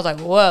 a.m. and I was like,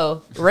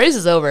 whoa, the race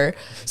is over.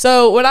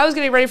 So when I was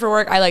getting ready for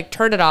work, I like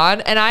turned it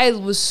on, and I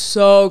was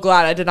so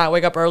glad I did not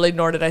wake up early,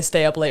 nor did I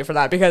stay up late for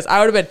that, because I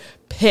would have been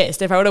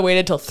pissed if I would have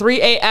waited till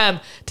 3 a.m.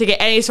 to get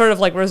any sort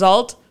of like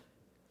result.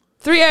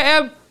 3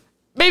 a.m.,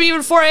 maybe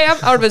even 4 a.m.,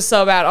 I would have been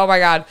so bad. Oh my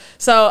God.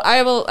 So I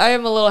am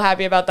a little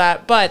happy about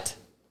that, but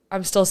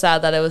I'm still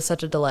sad that it was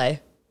such a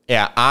delay.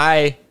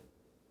 Yeah,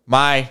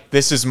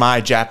 this is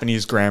my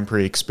Japanese Grand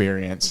Prix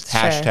experience.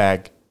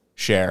 Share.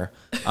 Share.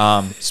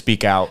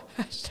 Speak out.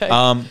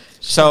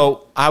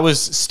 So I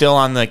was still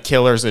on the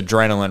killer's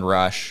adrenaline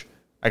rush.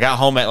 I got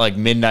home at like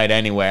midnight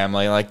anyway. I'm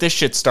like, this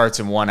shit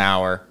starts in 1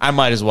 hour. I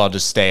might as well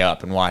just stay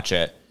up and watch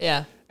it.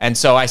 Yeah. And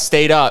so I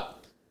stayed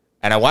up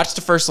and I watched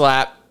the first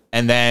lap,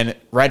 and then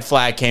red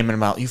flag came in.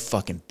 I'm like, you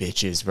fucking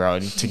bitches, bro. I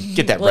need to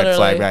get that red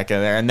flag back in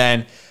there. And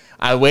then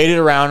I waited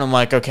around. I'm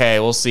like, okay,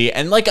 we'll see.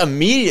 And like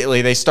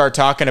immediately they start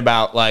talking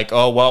about like,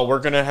 oh, well, we're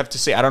going to have to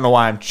see. I don't know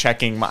why I'm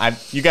checking.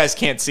 You guys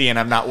can't see and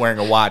I'm not wearing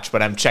a watch,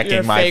 but I'm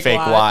checking my fake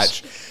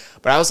watch.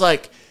 But I was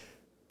like,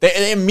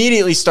 they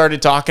immediately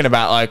started talking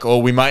about like, oh,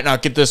 we might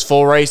not get this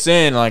full race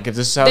in. Like if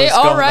this is how it's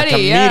going. Like,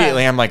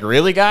 immediately I'm like,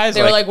 really, guys?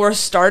 They were like, we're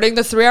starting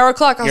the 3 hour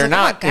clock. I was you're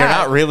like, not, you're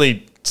not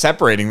really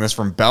separating this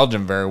from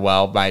Belgium very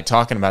well by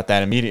talking about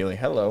that immediately.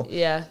 Hello.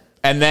 Yeah.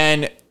 And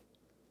then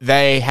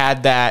they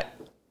had that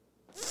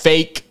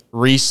fake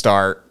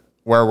restart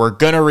where we're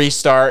gonna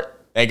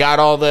restart. They got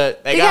all the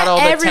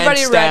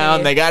tents down.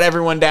 Ready. They got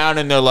everyone down,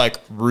 and they're like,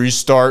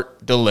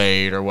 restart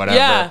delayed or whatever.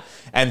 Yeah.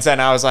 And then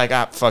I was like,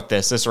 fuck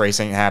this. This race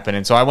ain't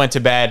happening. So I went to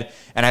bed,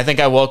 and I think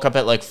I woke up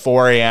at like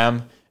 4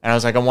 a.m. and I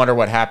was like, I wonder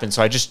what happened.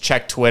 So I just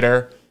checked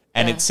Twitter,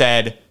 and it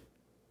said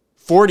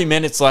 40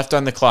 minutes left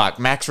on the clock.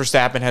 Max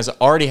Verstappen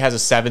already has a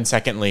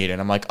 7-second lead.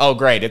 And I'm like, oh,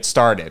 great, it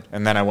started.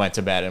 And then I went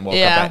to bed and woke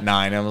up at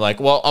 9. And I'm like,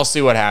 well, I'll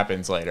see what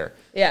happens later.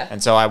 Yeah.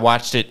 And so I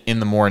watched it in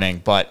the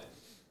morning. But,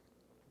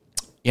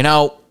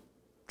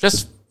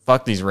 just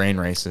fuck these rain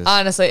races.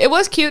 Honestly, it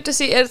was cute to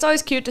see. It's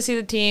always cute to see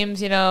the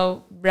teams,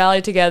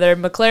 rallied together.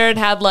 McLaren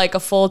had like a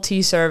full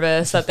tea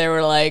service that they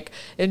were like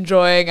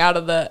enjoying out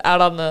on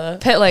the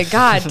pit. Like,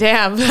 god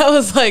damn, that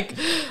was like,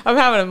 I'm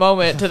having a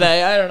moment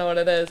today. I don't know what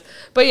it is,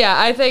 but yeah,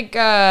 I think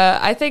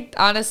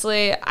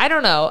honestly, I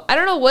don't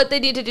know what they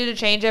need to do to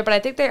change it, but I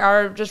think they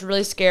are just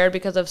really scared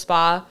because of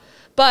Spa.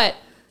 But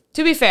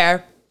to be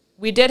fair,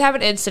 we did have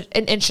an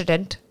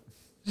incident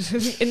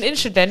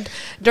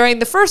during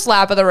the first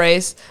lap of the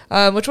race,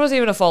 which wasn't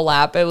even a full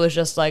lap. It was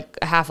just like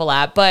a half a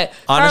lap. But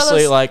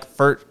honestly, like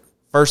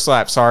first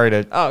lap, sorry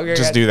to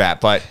just do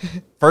that, but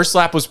first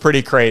lap was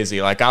pretty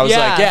crazy. Like I was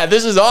like, yeah,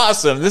 this is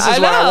awesome. This is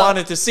what I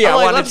wanted to see. I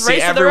wanted to see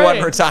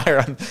everyone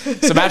retire.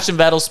 Sebastian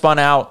Vettel spun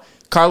out.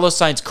 Carlos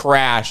Sainz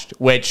crashed,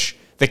 which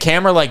the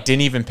camera like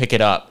didn't even pick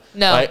it up.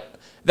 No. Like,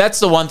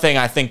 that's the one thing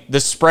I think. The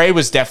spray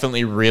was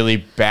definitely really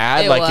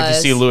bad. If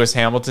you see Lewis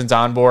Hamilton's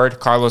on board,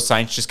 Carlos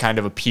Sainz just kind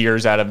of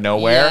appears out of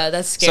nowhere. Yeah,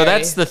 that's scary. So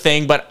that's the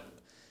thing, but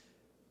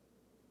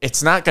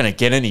it's not going to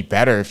get any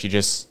better if you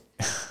just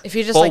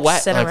full like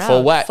wet, sit like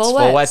around.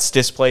 full wets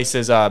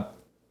displaces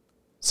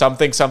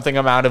something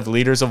amount of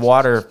liters of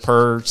water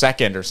per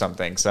second or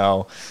something.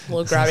 So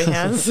little grabby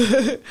hands.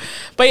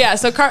 But yeah,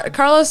 so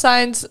Carlos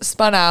Sainz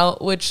spun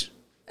out, which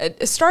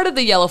it started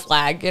the yellow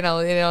flag. You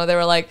know, they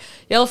were like,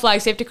 yellow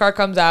flag, safety car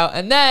comes out.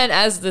 And then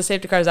as the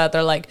safety car's out,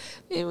 they're like,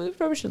 we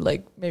probably should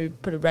like maybe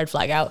put a red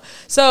flag out.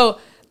 So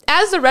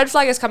as the red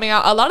flag is coming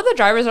out, a lot of the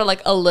drivers are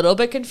like a little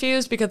bit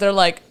confused because they're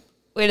like,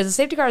 wait, is a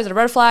safety car, is it a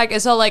red flag?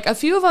 And so like a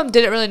few of them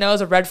didn't really know it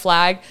was a red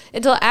flag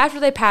until after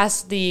they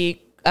passed the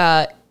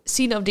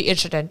scene of the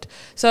incident.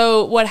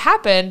 So what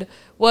happened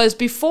was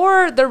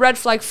before the red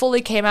flag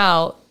fully came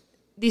out,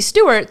 the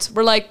stewards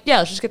were like, yeah,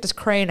 let's just get this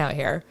crane out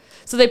here.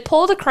 So they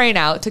pulled a crane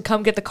out to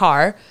come get the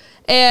car.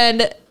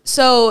 And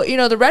so,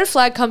 the red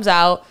flag comes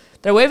out.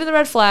 They're waving the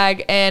red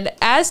flag. And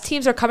as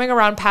teams are coming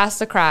around past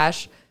the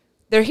crash,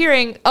 they're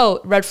hearing, oh,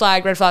 red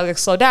flag, like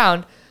slow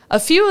down. A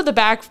few of the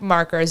back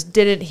markers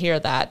didn't hear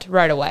that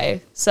right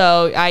away.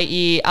 So,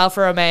 i.e.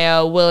 Alfa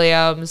Romeo,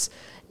 Williams,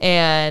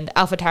 and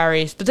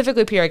AlphaTauri,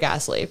 specifically Pierre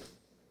Gasly.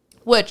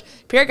 Which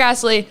Pierre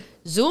Gasly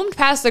zoomed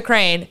past the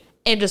crane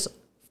and just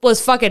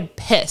was fucking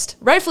pissed.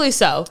 Rightfully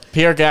so.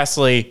 Pierre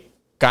Gasly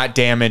got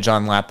damage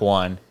on lap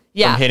 1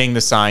 from hitting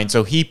the sign,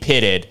 so he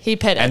pitted.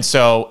 And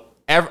so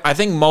I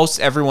think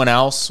everyone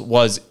else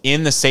was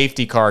in the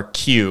safety car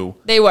queue.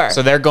 They were.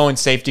 So they're going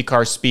safety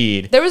car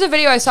speed. There was a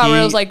video I saw where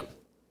it was like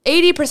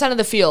 80% of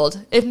the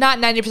field, if not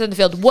 90% of the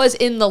field, was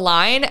in the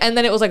line, and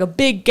then it was like a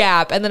big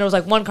gap, and then it was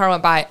like one car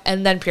went by,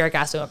 and then Pierre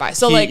Gasly went by.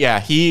 So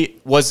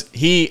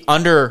he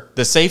under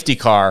the safety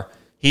car,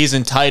 he's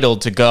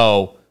entitled to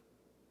go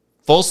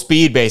full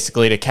speed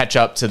basically to catch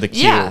up to the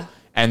queue. Yeah.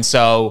 And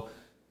so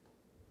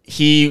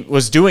he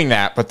was doing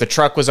that, but the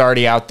truck was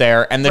already out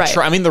there, and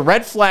the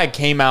red flag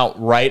came out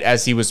right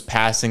as he was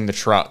passing the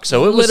truck,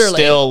 so it was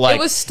still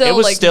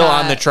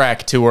on the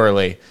track too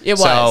early. It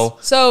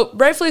was so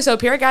rightfully so.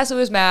 Pierre Gasly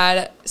was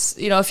mad.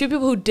 A few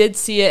people who did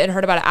see it and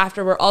heard about it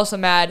after were also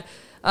mad.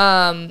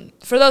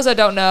 For those that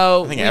don't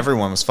know, I think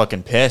everyone was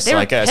fucking pissed.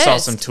 I saw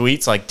some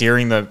tweets like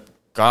during the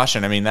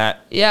caution. I mean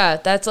that. Yeah,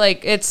 that's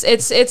like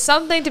it's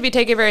something to be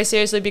taken very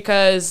seriously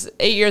because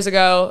 8 years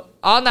ago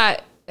on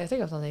that. I think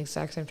it was on the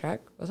exact same track.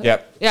 Was it?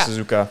 Yep. Yeah.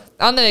 Suzuka.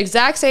 On the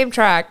exact same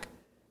track,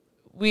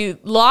 we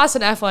lost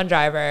an F1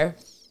 driver.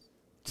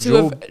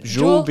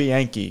 Jules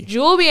Bianchi.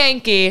 Jules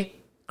Bianchi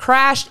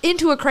crashed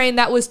into a crane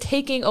that was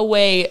taking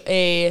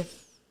away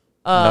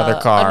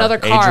another car.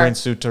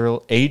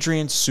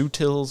 Adrian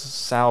Sutil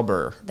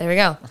Sauber. There we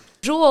go.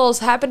 Jules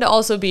happened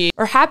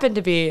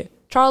to be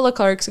Charles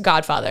Leclerc's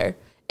godfather.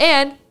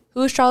 And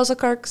who's Charles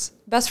Leclerc's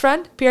best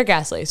friend? Pierre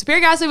Gasly. So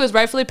Pierre Gasly was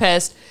rightfully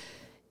pissed.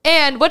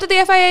 And what did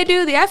the FIA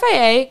do? The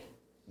FIA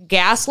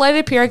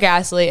gaslighted Pierre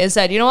Gasly and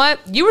said, you know what?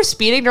 You were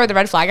speeding during the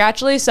red flag,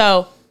 actually,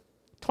 so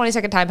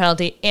 20-second time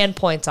penalty and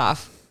points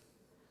off.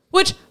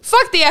 Which,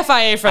 fuck the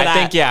FIA for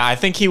that. I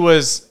think he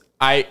was...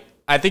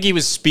 I think he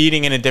was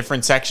speeding in a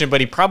different section,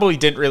 but he probably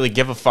didn't really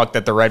give a fuck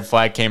that the red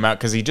flag came out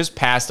because he just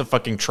passed a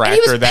fucking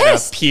tractor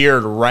that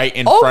appeared right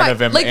in front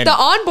of him. Like, the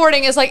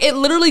onboarding is like, it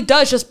literally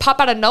does just pop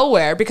out of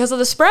nowhere because of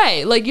the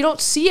spray. Like, you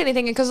don't see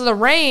anything because of the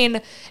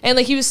rain. And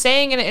like he was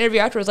saying in an interview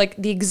afterwards, like,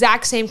 the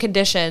exact same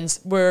conditions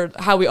were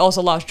how we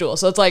also lost Jules.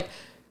 So it's like,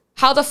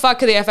 how the fuck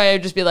could the FIA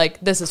just be like,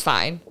 this is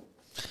fine?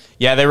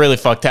 Yeah, they really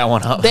fucked that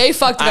one up. They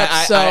fucked it up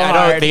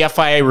hard. The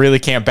FIA really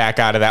can't back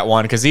out of that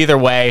one because either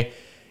way,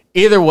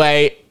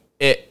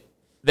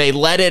 they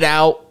let it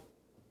out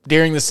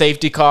during the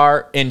safety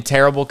car in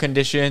terrible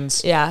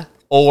conditions. Yeah.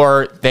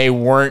 Or they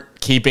weren't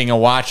keeping a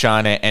watch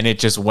on it and it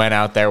just went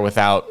out there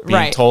without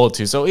being told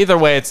to. So either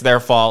way, it's their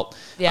fault.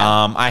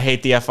 Yeah. I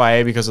hate the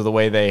FIA because of the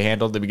way they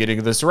handled the beginning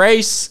of this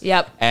race.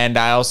 Yep. And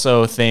I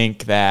also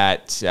think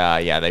that,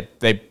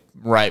 they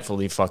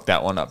rightfully fucked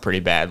that one up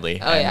pretty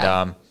badly. Oh,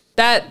 yeah.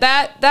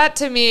 That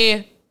to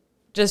me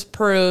just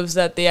proves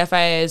that the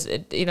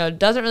FIA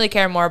doesn't really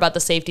care more about the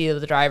safety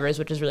of the drivers,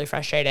 which is really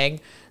frustrating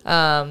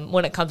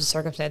when it comes to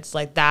circumstances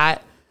like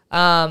that.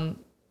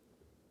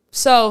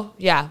 So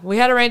yeah, we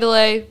had a rain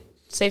delay.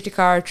 safety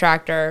car,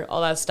 tractor,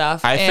 all that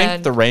stuff. I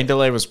think the rain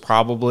delay was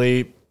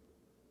probably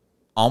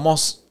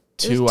almost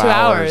 2 2 hours.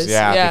 hours.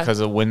 Yeah, because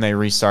of when they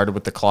restarted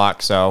with the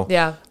clock. So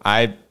Yeah.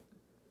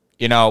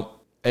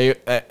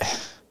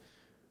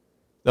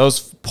 Those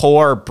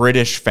poor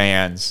British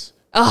fans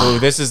who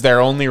this is their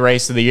only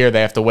race of the year.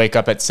 They have to wake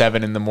up at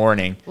 7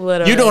 a.m.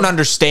 Literally. You don't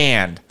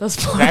understand. Those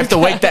They have to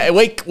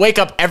wake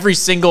up every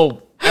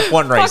single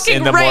F1 race fucking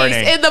in the race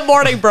morning. in the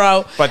morning,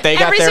 bro. But they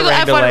got Every their single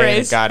rain F1 delay and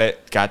race. got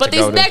But to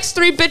go these next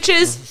 3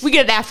 bitches, we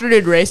get an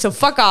afternoon race, so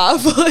fuck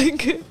off.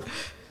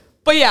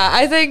 But yeah,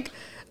 I think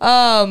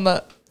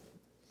I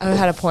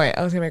had a point.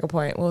 I was gonna make a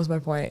point. What was my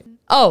point?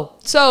 Oh,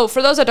 so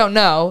for those that don't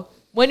know,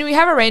 when we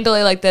have a rain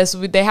delay like this,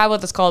 they have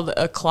what's called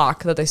a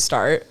clock that they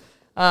start.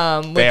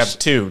 They have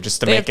 2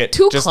 just to They make have it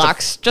 2 just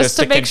clocks to, just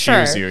to make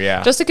confuse sure. you,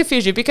 yeah. Just to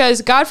confuse you,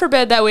 because God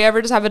forbid that we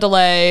ever just have a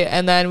delay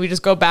and then we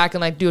just go back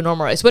and like do a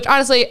normal race. Which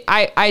honestly,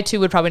 I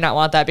too would probably not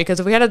want that, because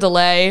if we had a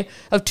delay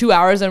of 2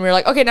 hours and we were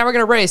like, okay, now we're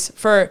gonna race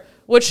for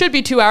what should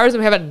be 2 hours and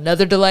we have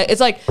another delay,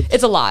 it's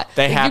a lot.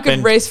 You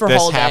could race for a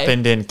whole day. This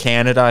happened in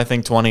Canada, I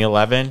think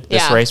 2011.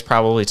 This Yeah. race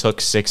probably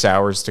took 6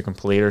 hours to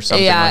complete or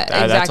something Yeah, like that.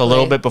 That's a exactly.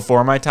 little bit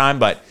before my time,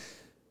 but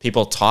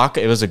people talk.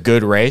 It was a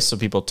good race, so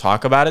people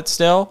talk about it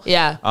still.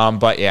 Yeah.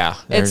 But yeah,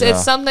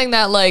 It's something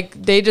that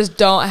like they just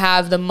don't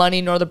have the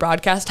money nor the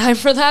broadcast time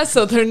for that,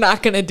 so they're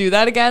not going to do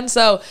that again.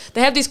 So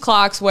they have these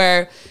clocks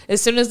where as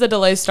soon as the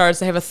delay starts,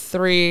 they have a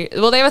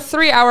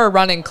 3-hour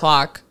running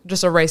clock,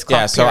 just a race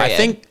clock. Yeah, so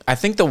period. I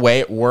think the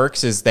way it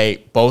works is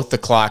both the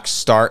clocks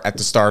start at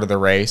the start of the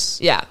race.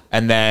 Yeah.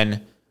 And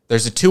then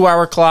there's a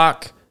 2-hour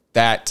clock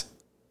that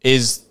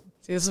is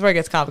See, this is where it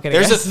gets complicated.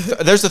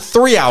 there's a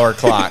 3-hour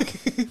clock.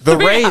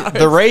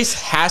 The race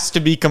has to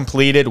be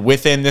completed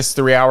within this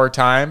 3-hour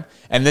time,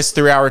 and this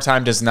 3-hour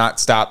time does not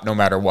stop no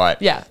matter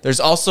what. Yeah. There's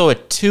also a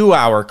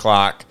 2-hour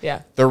clock.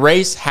 Yeah. The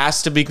race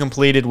has to be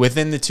completed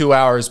within the 2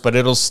 hours, but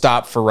it'll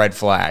stop for red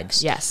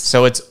flags. Yes.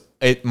 So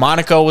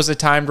Monaco was a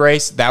timed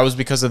race. That was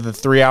because of the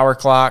 3-hour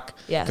clock.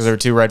 Yes. Because there were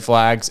 2 red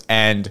flags,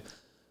 and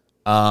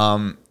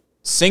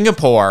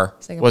Singapore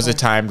was a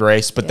timed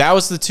race, but that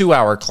was the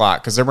 2-hour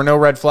clock because there were no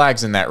red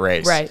flags in that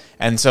race. Right.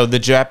 And so the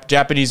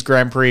Japanese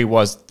Grand Prix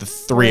was the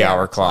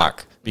 3-hour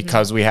clock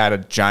because we had a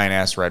giant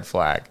ass red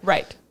flag.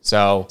 Right.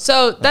 So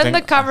then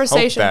the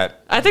conversation.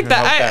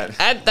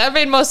 That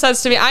made most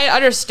sense to me. I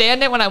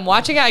understand it when I'm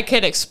watching it. I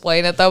can't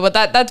explain it though, but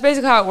that's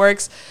basically how it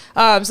works.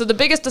 So the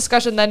biggest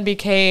discussion then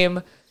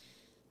became,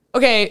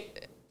 okay,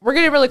 we're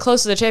getting really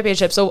close to the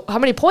championship. So how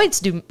many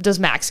points does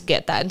Max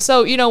get then?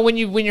 So, when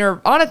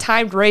you're on a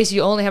timed race,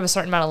 you only have a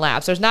certain amount of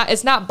laps.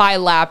 It's not by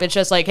lap. It's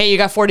just like, hey, you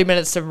got 40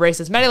 minutes to race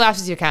as many laps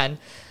as you can.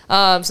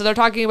 So they're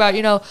talking about,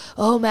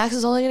 Max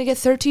is only going to get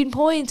 13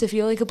 points if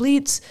he only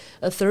completes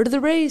a third of the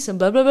race and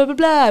blah, blah, blah, blah,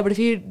 blah. But if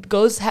he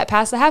goes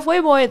past the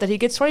halfway point, then he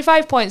gets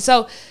 25 points.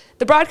 So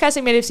the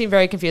broadcasting made it seem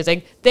very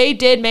confusing. They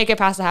did make it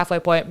past the halfway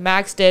point.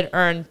 Max did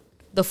earn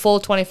the full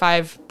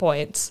 25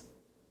 points.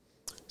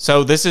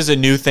 So this is a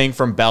new thing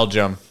from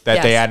Belgium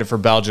that they added for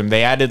Belgium.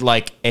 They added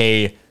like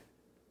a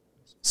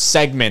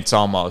segment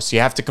almost.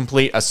 You have to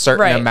complete a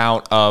certain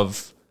amount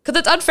of Because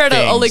it's unfair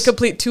to only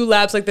complete 2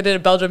 laps like they did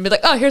in Belgium and be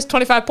like, oh, here's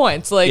 25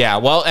 points. Yeah,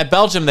 well, at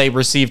Belgium, they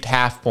received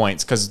half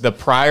points because the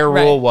prior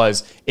rule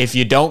was if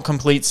you don't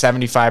complete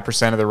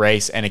 75% of the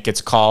race and it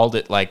gets called,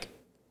 it like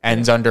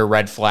ends under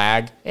red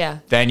flag. Yeah.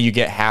 Then you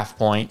get half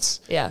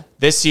points. Yeah.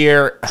 This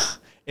year,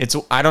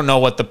 I don't know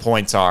what the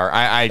points are.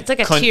 It's like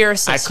a tier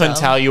system. I couldn't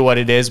tell you what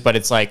it is, but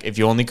it's like if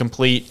you only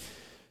complete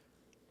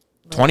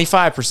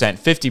 25%,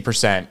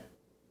 50%,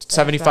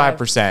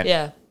 75%.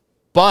 Yeah.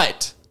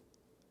 But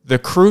the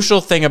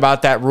crucial thing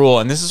about that rule,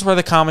 and this is where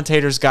the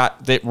commentators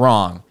got it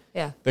wrong.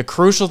 Yeah. The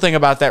crucial thing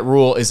about that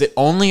rule is it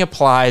only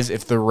applies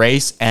if the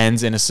race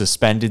ends in a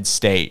suspended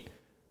state.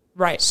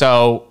 Right.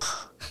 So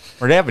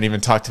we haven't even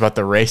talked about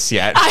the race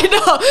yet. I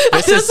know.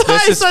 This is for the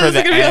end.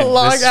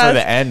 This is for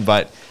the end,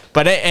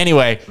 but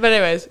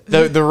anyways,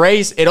 the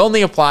race, it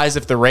only applies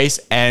if the race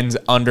ends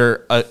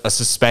under a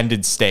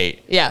suspended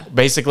state. Yeah.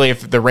 Basically,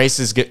 if the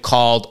races get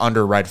called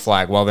under red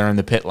flag while they're in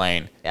the pit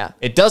lane. Yeah.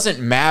 It doesn't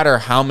matter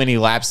how many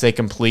laps they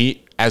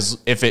complete as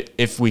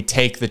if we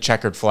take the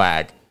checkered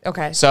flag.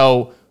 Okay.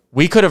 So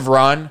we could have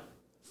run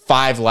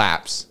 5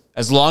 laps.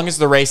 As long as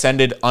the race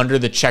ended under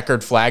the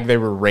checkered flag they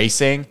were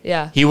racing,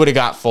 he would have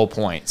got full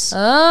points.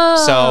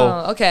 Oh,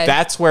 so okay.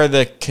 That's where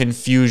the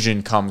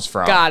confusion comes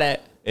from. Got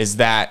it. Is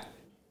that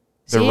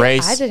the See,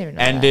 race I didn't even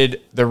know ended,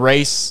 that. the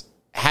race,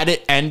 had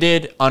it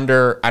ended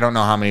under, I don't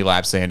know how many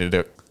laps they ended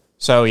it.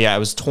 So yeah, it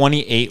was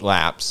 28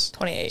 laps.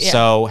 28, yeah.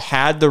 So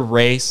had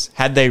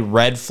they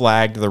red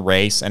flagged the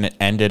race and it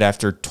ended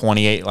after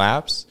 28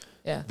 laps,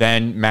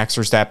 then Max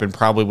Verstappen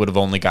probably would have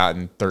only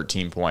gotten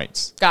 13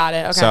 points. Got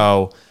it. Okay.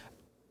 So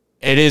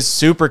it is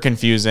super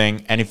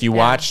confusing. And if you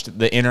watched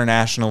the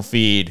international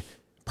feed,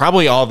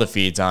 probably all the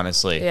feeds,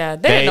 honestly. Yeah,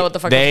 they didn't know what the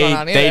fuck was going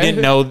on either. They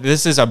didn't know.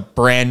 This is a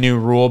brand new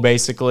rule,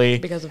 basically.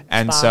 Because of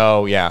and Spa.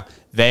 so, yeah,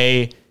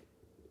 they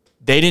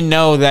didn't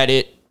know that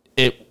it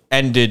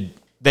ended.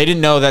 They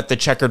didn't know that the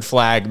checkered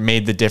flag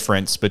made the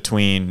difference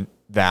between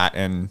that.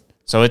 And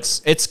So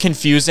it's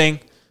confusing.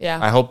 Yeah.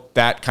 I hope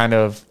that kind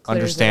of Clears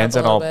understands it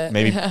it. up a I'll little bit.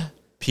 maybe Yeah.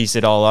 piece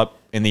it all up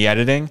in the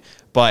editing.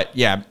 But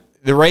yeah,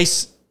 the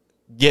race,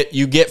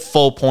 you get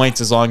full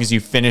points as long as you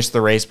finish the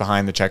race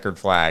behind the checkered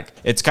flag.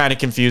 It's kind of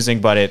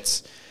confusing, but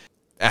it's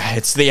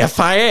the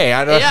FIA.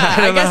 I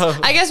don't know.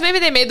 I guess maybe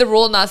they made the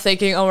rule not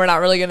thinking, oh, we're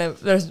not really gonna.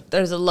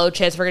 There's a low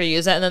chance we're gonna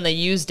use it, and then they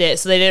used it,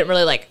 so they didn't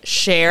really like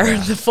share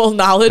the full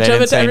knowledge They of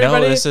didn't it to say,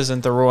 everybody. no, this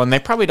isn't the rule. And they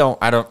probably don't.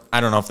 I don't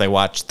know if they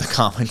watch the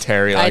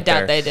commentary. I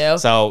doubt they do.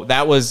 So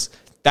that was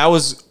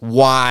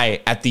why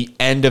at the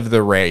end of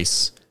the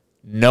race,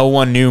 no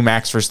one knew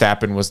Max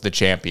Verstappen was the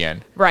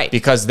champion. Right.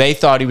 Because they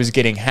thought he was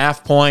getting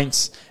half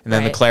points, and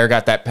then Right. Leclerc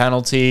got that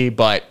penalty.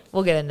 But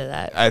We'll get into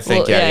that. I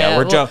think, We'll-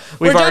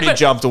 we've we're already jumping-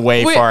 jumped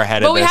way far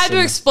ahead of But this. we had to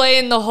and-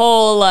 explain the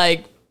whole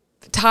like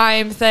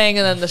time thing,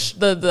 and then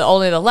the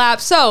only the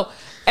lap. So,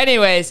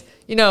 anyways,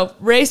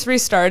 race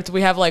restarts.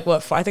 We have like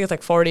what I think it's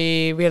like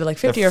 40. We had like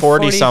 50 or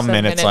 40 some 40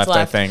 minutes left,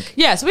 I think.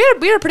 Yeah, so we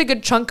had a pretty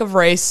good chunk of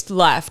race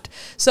left.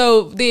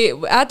 So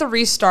at the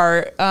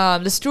restart,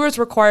 the stewards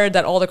required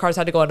that all the cars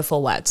had to go into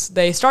full wets.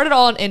 They started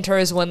all on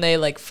inters when they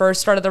like first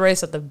started the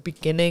race at the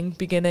beginning,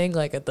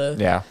 like at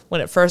the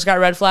when it first got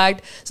red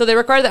flagged. So they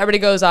required that everybody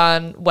goes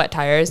on wet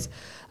tires.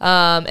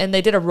 And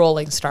they did a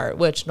rolling start,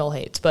 which Noel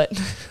hates, but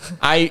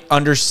I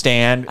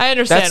understand.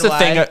 That's the why.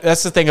 thing.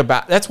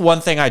 That's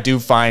one thing I do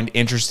find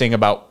interesting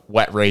about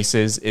wet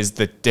races is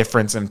the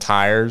difference in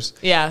tires.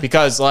 Yeah.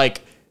 Because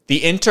like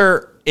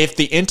if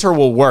the inter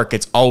will work,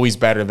 it's always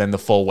better than the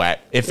full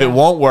wet. If it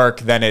won't work,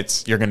 then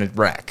you're gonna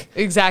wreck.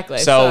 Exactly.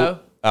 So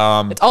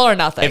it's all or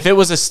nothing. if it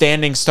was a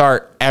standing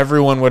start,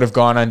 everyone would have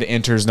gone onto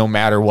inters no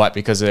matter what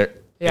because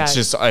it's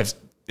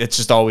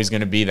just always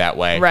going to be that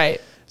way. Right.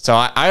 So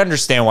I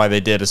understand why they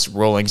did a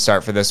rolling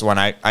start for this one.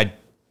 It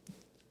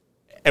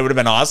would have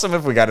been awesome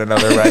if we got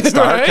another red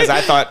start because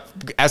I thought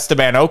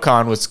Esteban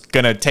Ocon was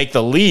going to take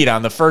the lead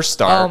on the first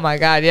start. Oh my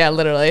God. Yeah,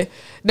 literally.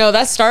 No,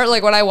 that start,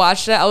 like when I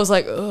watched it, I was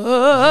like,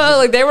 ugh.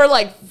 Like they were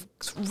like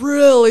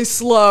really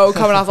slow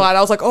coming off the line. I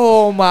was like,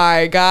 oh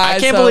my God. I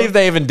can't believe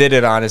they even did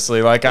it,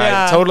 honestly. Like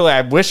Yeah.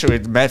 I wish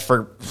we'd met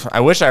I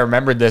wish I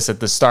remembered this at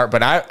the start,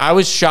 but I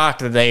was shocked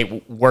that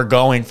they were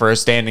going for a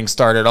standing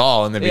start at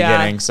all in the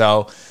beginning.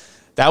 So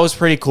that was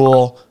pretty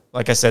cool.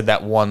 Like I said,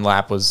 that one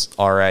lap was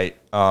all right.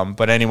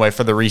 But anyway,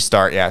 for the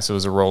restart, so it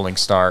was a rolling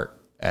start.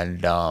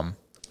 And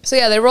So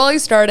yeah, they rolling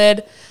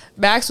started.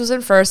 Max was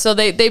in first. So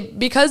they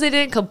because they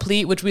didn't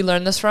complete, which we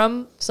learned this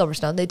from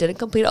Silverstone, they didn't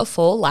complete a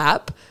full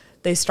lap.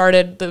 They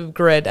started the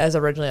grid as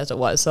originally as it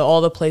was. So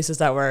all the places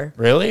that were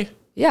really?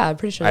 Yeah, I'm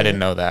pretty sure. I didn't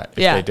know that.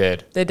 They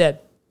did. They did.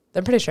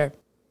 I'm pretty sure.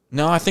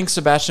 No, I think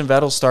Sebastian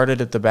Vettel started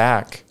at the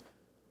back.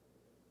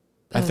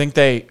 I think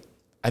they.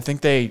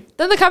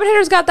 Then the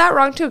commentators got that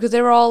wrong too, because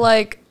they were all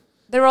like,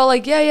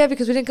 yeah,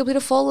 because we didn't complete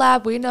a full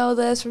lap. We know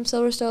this from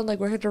Silverstone. Like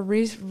we're going to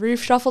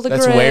reshuffle the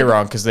grid. That's way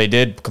wrong because they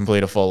did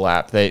complete a full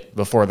lap.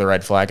 Before the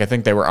red flag. I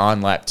think they were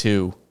on lap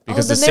 2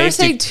 because then they were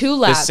saying 2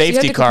 laps. The You have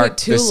safety to car.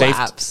 complete 2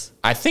 laps.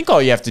 I think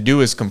all you have to do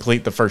is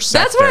complete the first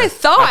sector. That's what I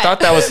thought. I thought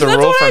that was the That's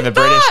rule what from I the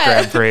British thought.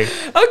 Grand Prix.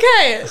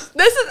 Okay,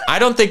 this is.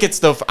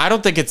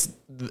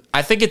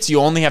 I think it's you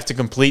only have to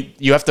complete.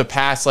 You have to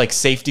pass like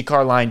safety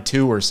car line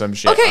 2 or some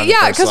shit. Okay, on the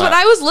yeah, first because when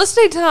lap. I was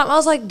listening to them, I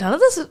was like, none of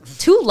this is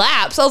 2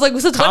 laps. I was like,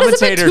 since when has it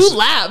been 2 Commentators-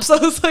 laps? I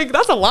was like,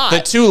 that's a lot.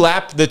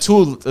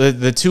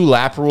 the 2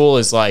 lap rule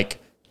is like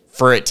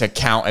for it to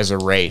count as a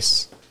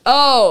race.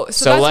 Oh,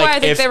 so that's like, why I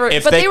think they were.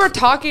 if But they they were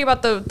talking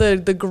about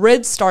the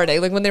grid starting.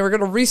 Like when they were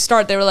going to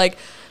restart, they were like,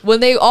 when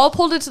they all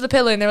pulled into the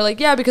pit lane, they were like,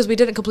 yeah, because we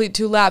didn't complete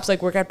 2 laps,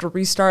 like we're going to have to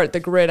restart the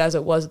grid as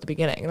it was at the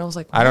beginning. And I was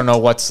like, I don't know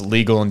what's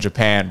legal in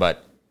Japan,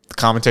 but the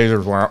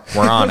commentators were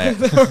on it.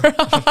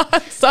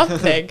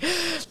 something.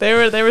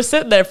 They were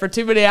sitting there for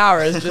too many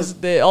hours.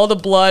 Just all the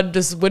blood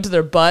just went to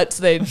their butts.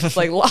 They just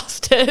like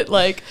lost it.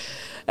 Like,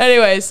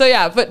 anyway, so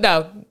yeah, but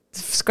no.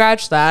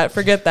 Scratch that,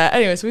 forget that.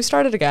 Anyways, we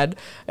started again,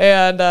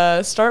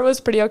 and start was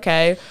pretty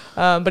okay.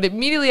 But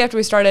immediately after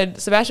we started,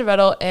 Sebastian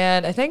Vettel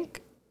and I think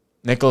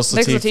Nicholas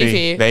Nicholas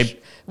Latifi. Latifi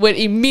went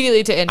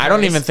immediately to injuries. I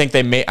don't even think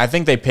they made. I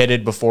think they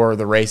pitted before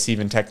the race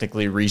even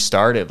technically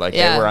restarted. Like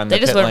Yeah, they were on the they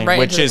just pit went lane, right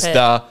which into is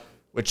the pit.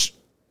 which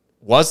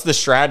was the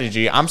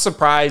strategy. I'm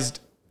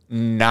surprised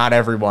not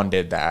everyone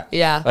did that.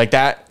 Yeah. like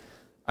that.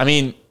 I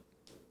mean,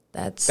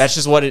 That's that's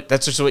just what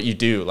you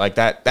do. Like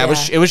that. Yeah.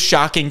 It was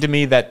shocking to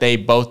me that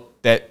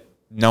that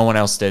no one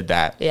else did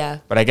that. Yeah.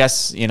 But I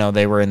guess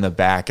they were in the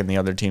back, and the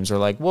other teams were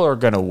like, "Well, we're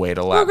gonna wait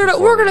a lap.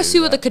 we're gonna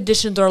see what the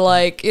conditions are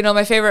like."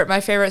 My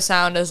favorite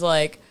sound is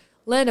like,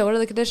 Lando, what are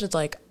the conditions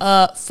like?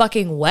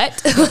 Fucking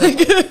wet.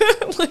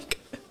 like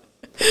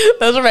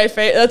those are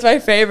that's my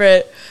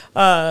favorite.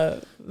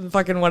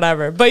 Fucking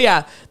whatever. But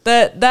yeah,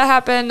 that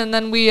happened, and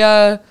then we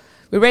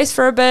raced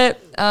for a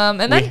bit, and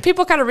then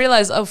people kind of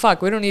realized, oh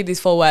fuck, we don't need these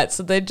full wets.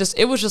 So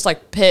it was just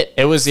like pit.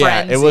 It was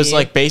frenzy. it was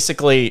like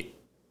basically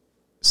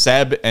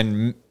Seb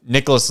and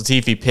Nicholas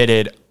Latifi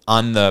pitted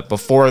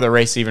before the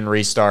race even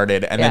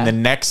restarted, and then the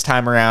next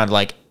time around,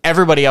 like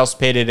everybody else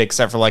pitted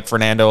except for like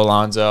Fernando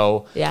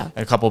Alonso, Yeah.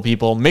 and a couple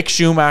people. Mick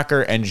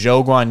Schumacher and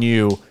Zhou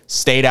Guanyu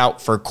stayed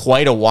out for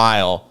quite a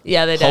while.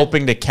 Yeah, they did.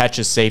 hoping to catch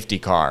a safety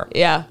car.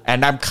 Yeah.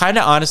 And I'm kind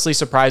of honestly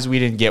surprised we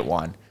didn't get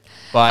one.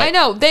 But I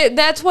know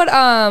that's what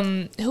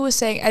who was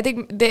saying. I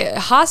think the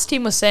Haas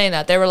team was saying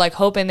that they were like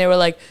hoping, they were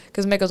like,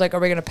 because Mick was like, are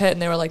we gonna pit?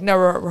 And they were like, no,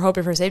 we're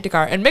hoping for a safety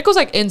car. And Mick was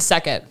like in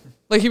second,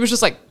 like he was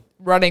just like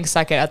running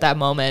second at that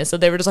moment. So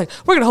they were just like,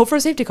 we're gonna hope for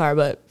a safety car,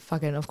 but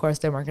fucking of course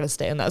they weren't gonna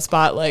stay in that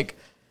spot. Like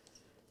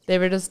they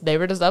were just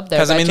up there.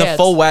 because I mean chance. the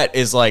full wet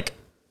is like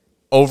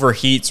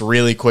overheats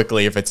really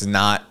quickly if it's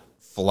not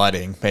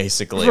flooding,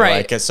 basically.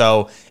 Right. Like,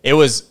 so it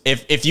was,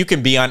 if you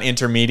can be on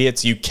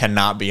intermediates, you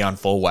cannot be on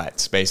full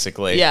wets,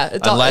 basically. Yeah,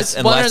 it's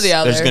one or the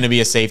other. There's going to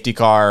be a safety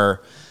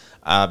car.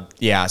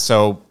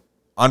 So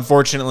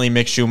unfortunately,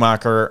 Mick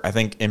Schumacher, I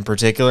think in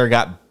particular,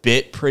 got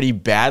bit pretty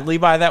badly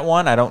by that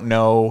one. I don't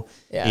know.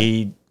 Yeah.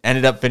 He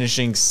ended up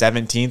finishing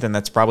 17th, and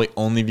that's probably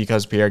only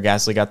because Pierre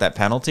Gasly got that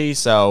penalty.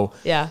 So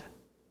Yeah.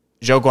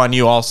 Zhou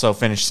Guanyu also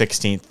finished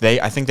 16th.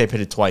 I think they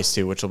pitted twice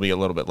too, which will be a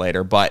little bit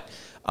later. But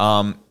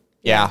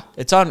yeah,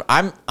 it's on.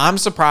 I'm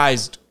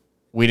surprised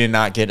we did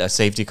not get a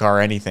safety car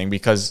or anything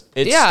because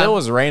it still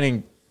was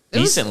raining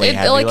decently It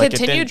heavy. like it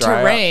continued didn't to dry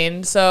up.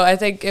 rain. So I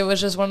think it was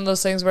just one of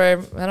those things where,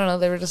 I don't know,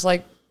 they were just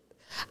like,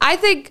 I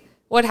think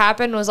what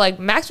happened was like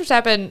Max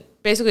Verstappen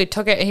basically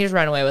took it and he just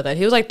ran away with it.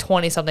 He was like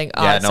 20 something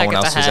Yeah, no seconds one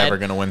else ahead. was ever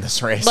going to win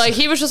this race. Like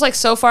he was just like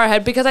so far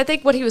ahead because I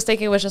think what he was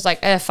thinking was just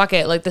like, fuck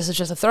it. Like this is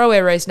just a throwaway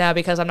race now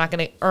because I'm not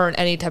going to earn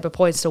any type of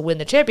points to win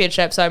the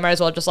championship. So I might as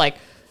well just like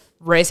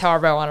race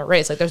however I want to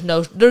race. Like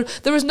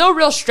there was no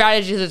real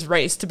strategy to this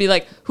race to be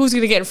like, who's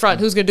going to get in front?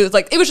 Who's going to do this?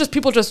 Like it was just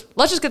people just,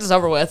 let's just get this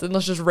over with and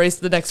let's just race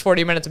the next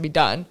 40 minutes and be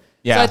done.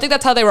 Yeah. So I think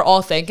that's how they were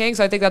all thinking.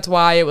 So I think that's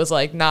why it was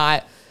like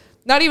not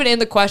even in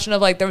the question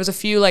of like, there was a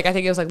few, like I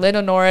think it was like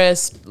Lando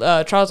Norris,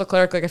 Charles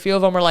Leclerc, like a few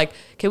of them were like,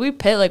 can we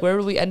pit? Like where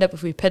would we end up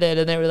if we pitted?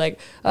 And they were like,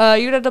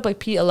 you'd end up like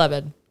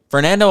P11.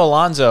 Fernando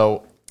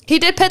Alonso He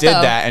did pit did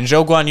though. that, and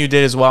Zhou Guanyu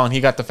did as well, and he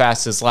got the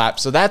fastest lap.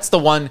 So that's the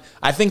one.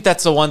 I think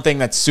that's the one thing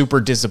that's super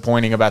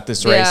disappointing about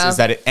this race Yeah. is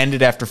that it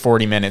ended after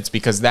 40 minutes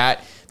because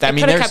that I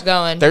mean, coulda there's kept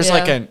going, there's yeah.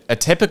 like a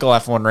typical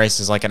F1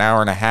 race is like an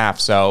hour and a half.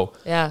 So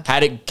Yeah.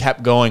 had it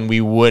kept going, we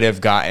would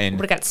have gotten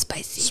Would have got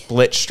spicy.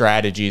 split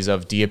strategies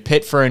of do you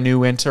pit for a new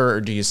winter or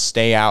do you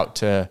stay out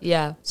to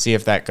Yeah. see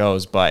if that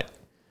goes. But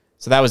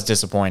so that was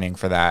disappointing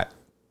for that.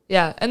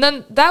 Yeah, and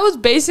then that was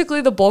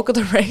basically the bulk of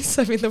the race.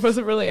 I mean, there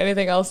wasn't really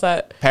anything else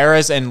that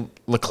Perez and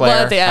Leclerc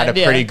Well, at the had end,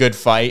 a pretty yeah. good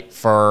fight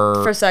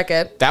for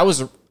second. that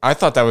was. I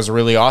thought that was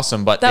really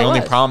awesome, but the That only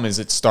was. problem is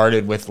it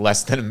started with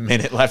less than a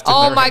minute left. In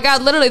Oh the my race.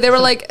 god, literally, they were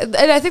like, and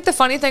I think the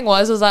funny thing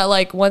was that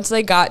like once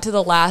they got to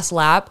the last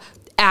lap,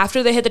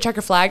 after they hit the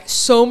checker flag,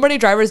 so many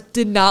drivers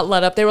did not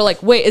let up. They were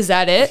like, "Wait, is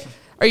that it?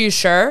 Are you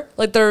sure?"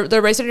 Like their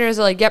race engineers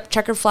are like, "Yep,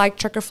 checker flag,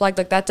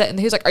 like that's it." And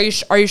he was like, Are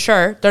you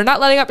sure? They're not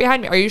letting up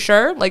behind me. Are you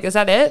sure? Like, is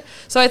that it?"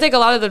 So I think a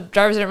lot of the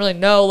drivers didn't really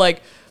know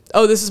like,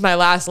 oh, this is my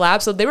last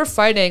lap. So they were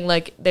fighting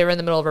like they were in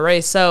the middle of a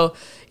race. So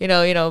you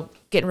know,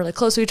 getting really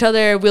close to each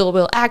other,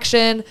 wheel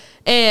action,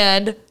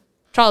 and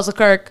Charles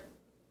Leclerc,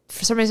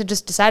 for some reason,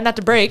 just decided not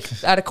to brake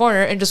at a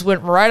corner and just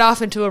went right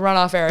off into a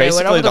runoff area. Went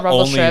Basically, over the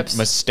rumble only strips.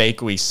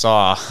 mistake we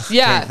saw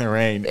Yeah, during the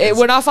rain. It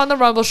went off on the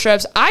rumble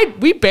strips.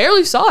 We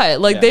barely saw it.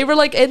 Like Yeah. they were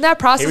like in that It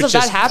process was of that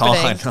just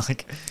happening. gone.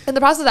 Like, In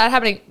the process of that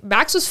happening,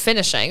 Max was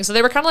finishing, so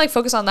they were kind of like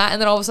focused on that. And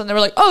then all of a sudden, they were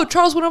like, "Oh,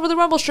 Charles went over the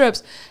rumble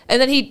strips," and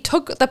then he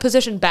took the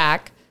position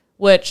back,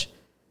 which,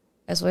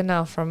 as we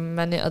know from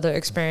many other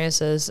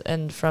experiences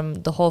and from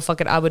the whole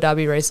fucking Abu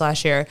Dhabi race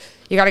last year,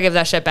 you got to give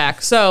that shit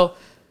back. So,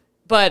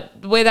 but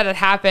the way that it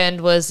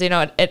happened was,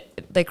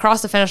 they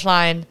crossed the finish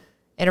line,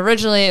 and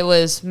originally it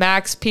was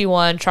Max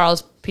P1,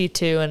 Charles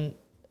P2, and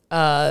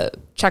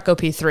Checo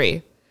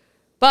P3.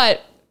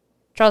 But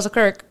Charles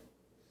Leclerc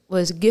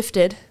was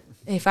gifted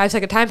a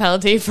 5-second time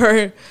penalty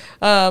for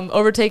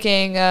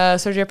overtaking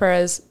Sergio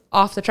Perez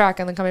off the track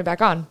and then coming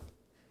back on.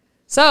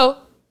 So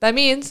that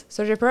means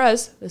Sergio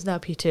Perez is now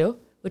P2,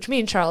 which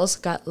means Charles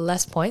got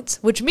less points,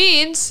 which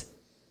means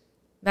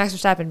Max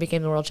Verstappen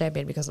became the world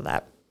champion because of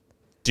that.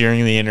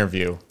 during the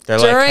interview, they're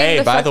During like, "Hey,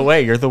 the by the fucking-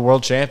 way, you're the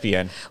world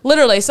champion."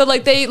 Literally. So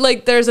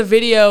there's a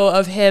video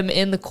of him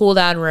in the cool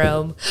down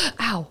room.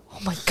 Ow. Oh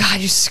my God,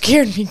 you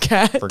scared me,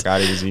 cat.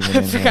 Forgot he was even I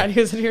in forgot there. he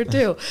was in here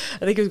too. I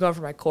think he was going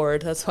for my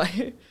cord. That's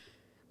why.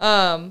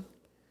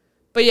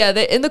 But yeah,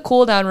 in the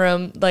cool down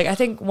room, like I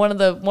think one of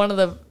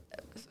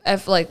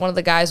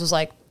the guys was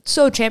like,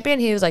 "So champion?"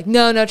 He was like,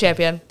 "No,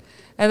 champion."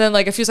 And then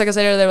like a few seconds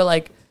later, they were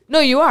like, "No,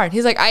 you are." And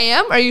he's like, "I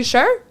am. Are you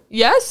sure?"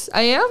 "Yes,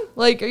 I am."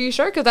 Like, "Are you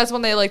sure?" Because that's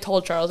when they like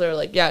told Charles. They were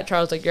like, "Yeah,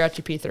 Charles, like you're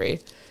actually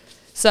P3."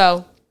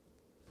 So,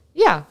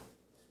 yeah.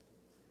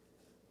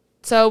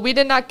 So we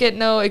did not get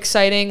no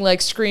exciting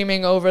like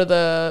screaming over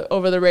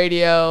the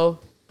radio.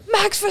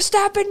 "Max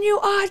Verstappen, you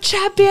are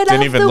champion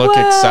Didn't of even the look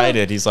world."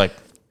 excited. He's like,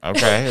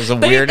 "Okay, it was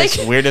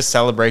the weirdest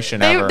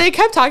celebration ever." They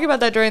kept talking about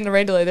that during the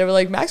rain delay. They were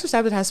like, Max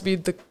Verstappen has to be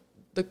the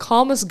the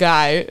calmest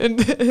guy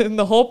in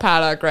the whole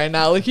paddock right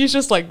now. Like, he's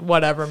just like,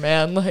 whatever,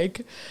 man.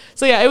 Like,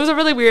 so yeah, it was a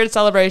really weird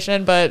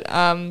celebration, but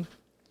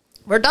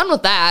we're done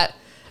with that.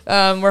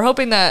 We're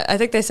hoping that, I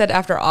think they said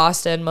after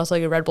Austin, most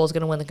likely Red Bull's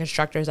going to win the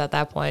constructors at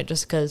that point,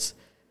 just because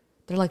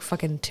they're like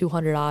fucking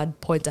 200 odd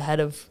points ahead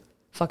of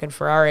fucking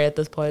Ferrari at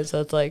this point.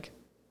 So it's like,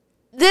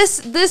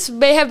 this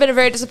may have been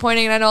very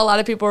disappointing, and I know a lot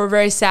of people were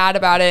very sad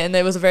about it, and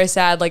it was a very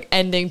sad like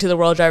ending to the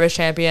World Drivers'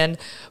 Champion.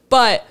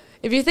 But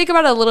if you think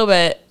about it a little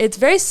bit, it's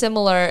very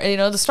similar, you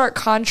know, the stark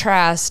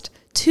contrast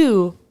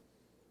to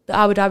the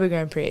Abu Dhabi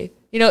Grand Prix.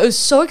 You know, it was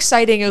so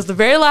exciting. It was the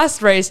very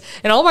last race,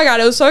 and oh my God,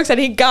 it was so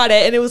exciting. He got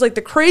it, and it was like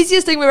the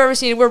craziest thing we've ever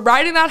seen. We're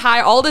riding that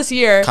high all this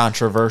year.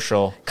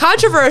 Controversial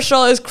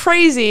Is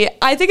crazy.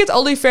 I think it's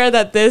only fair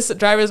that this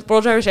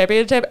World Drivers'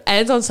 Championship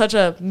ends on such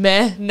a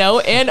meh note,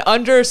 and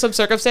under some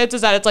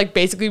circumstances that it's like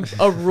basically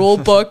a rule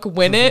book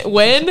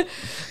win,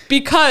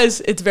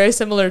 because it's very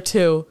similar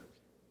to,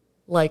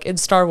 like in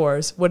Star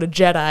Wars, when a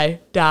Jedi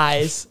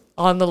dies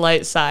on the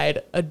light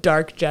side, a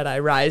dark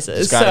Jedi rises.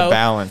 It's got to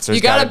balance.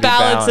 You got to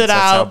balance it out.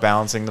 That's how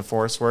balancing the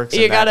Force works.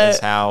 You got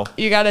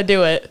to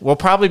do it. We'll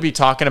probably be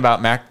talking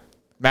about Max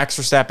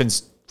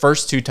Verstappen's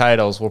first 2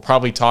 titles. We'll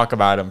probably talk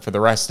about him for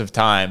the rest of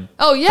time.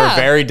 Oh yeah, for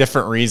very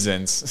different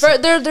reasons.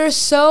 They're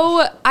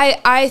so.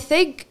 I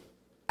think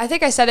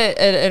I said it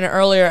in an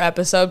earlier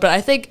episode, but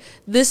I think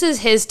this is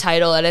his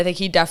title, and I think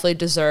he definitely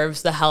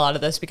deserves the hell out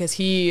of this, because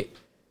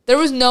there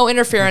was no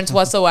interference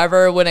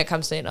whatsoever when it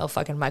comes to, you know,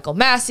 fucking Michael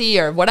Massey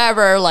or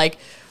whatever. Like,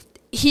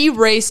 he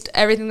raced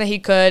everything that he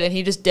could, and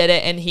he just did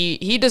it, and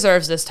he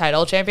deserves this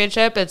title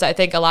championship. I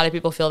think a lot of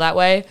people feel that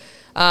way.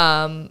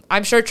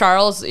 I'm sure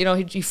Charles, you know,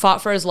 he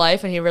fought for his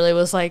life, and he really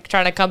was like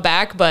trying to come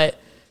back, but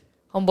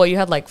homeboy, you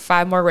had like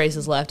 5 more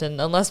races left,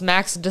 and unless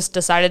Max just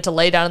decided to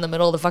lay down in the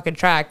middle of the fucking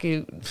track,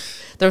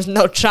 there's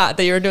no shot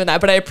that you were doing that.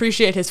 But I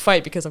appreciate his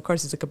fight, because of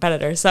course he's a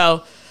competitor.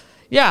 So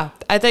yeah,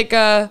 I think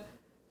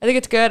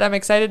it's good. I'm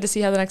excited to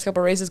see how the next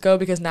couple of races go,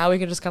 because now we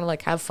can just kind of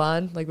like have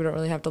fun. Like, we don't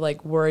really have to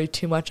like worry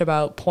too much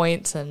about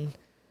points and,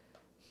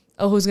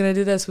 oh, who's going to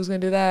do this? Who's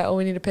going to do that? Oh,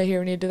 we need to pay here.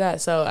 We need to do that.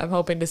 So I'm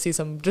hoping to see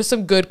some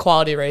good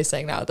quality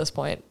racing now at this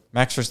point.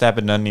 Max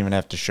Verstappen doesn't even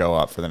have to show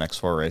up for the next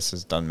 4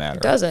 races. Doesn't matter.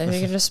 It doesn't.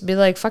 He can just be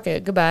like, fuck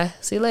it. Goodbye.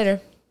 See you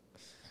later.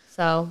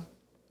 So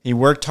he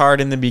worked hard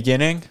in the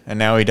beginning, and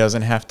now he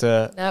doesn't have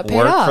to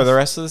work for the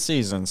rest of the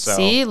season. So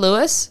see,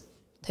 Lewis,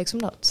 take some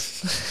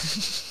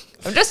notes.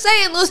 I'm just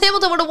saying, Lewis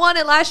Hamilton would have won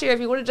it last year if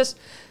he would have just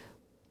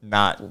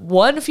not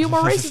won a few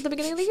more races at the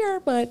beginning of the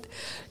year, but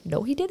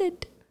no, he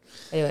didn't.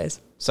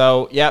 Anyways.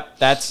 So, yep,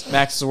 that's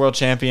Max is the world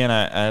champion.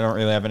 I don't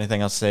really have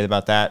anything else to say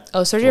about that.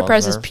 Oh, Sergio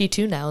Perez is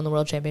P2 now in the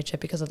world championship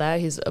because of that.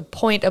 He's a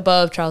point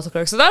above Charles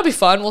Leclerc. So that'll be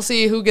fun. We'll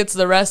see who gets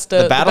the rest.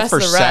 The battle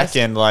for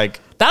second, like,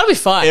 that'll be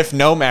fun. If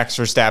no Max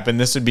Verstappen,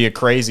 this would be a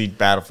crazy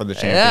battle for the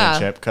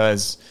championship,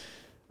 because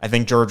I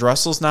think George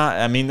Russell's not.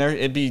 I mean,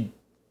 it'd be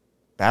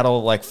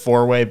battle, like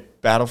 4-way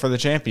battle for the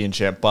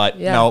championship, but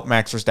no,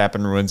 Max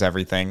Verstappen ruins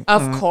everything.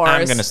 Of course.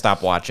 I'm going to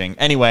stop watching.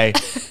 Anyway,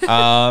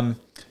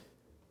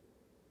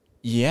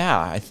 yeah,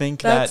 I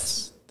think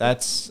that's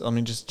let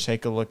me just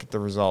take a look at the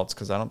results,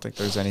 because I don't think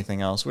there's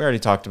anything else. We already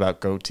talked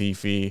about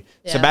Goatifi.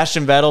 Yeah.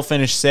 Sebastian Vettel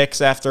finished 6th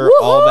after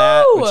all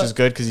that, which is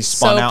good because he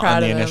spun out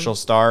on the initial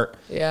start.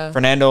 Yeah.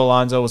 Fernando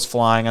Alonso was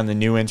flying on the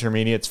new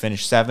intermediates,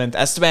 finished 7th.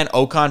 Esteban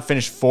Ocon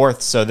finished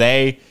 4th, so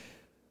they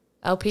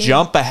Alpine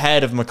jump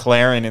ahead of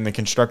McLaren in the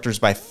constructors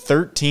by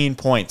 13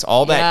 points.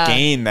 All that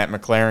gain that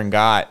McLaren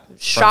got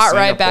shot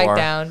right back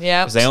down.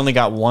 Yeah, because they only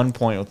got 1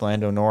 point with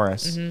Lando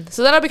Norris. Mm-hmm.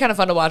 So that'll be kind of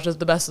fun to watch as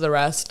the best of the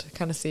rest,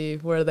 kind of see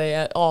where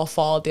they all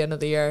fall at the end of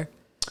the year.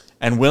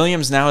 And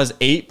Williams now has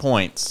 8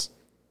 points,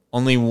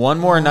 only one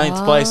more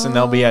ninth place, and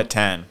they'll be at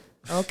 10.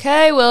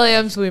 Okay,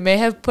 Williams, we may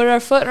have put our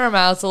foot in our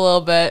mouths a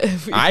little bit.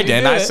 I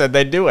didn't. I said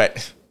they'd do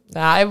it.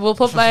 I will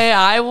put my.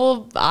 I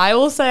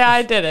will say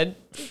I didn't.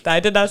 I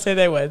did not say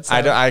they would. So.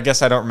 I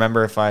guess I don't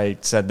remember if I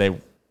said they.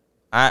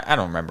 I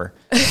don't remember.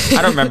 I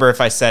don't remember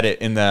if I said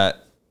it in the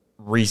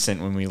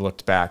recent when we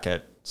looked back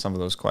at some of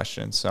those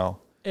questions. So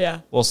yeah,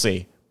 we'll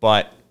see.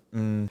 But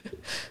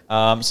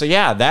so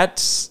yeah,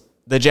 that's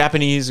the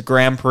Japanese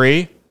Grand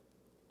Prix.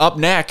 Up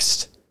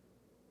next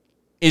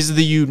is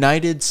the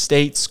United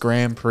States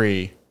Grand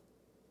Prix.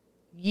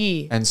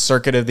 Yee. And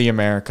Circuit of the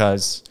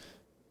Americas.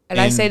 And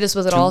I say this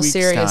with all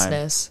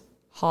seriousness.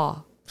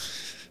 Ha.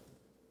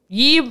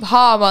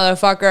 Yee-haw,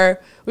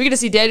 motherfucker. We get to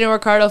see Daniel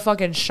Ricciardo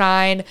fucking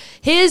shine.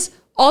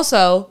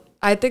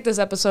 I think this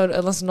episode,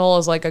 unless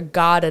Nola's like a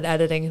god at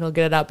editing, he'll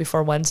get it out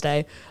before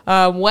Wednesday.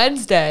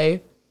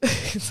 Wednesday,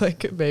 it's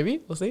like,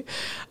 maybe, we'll see.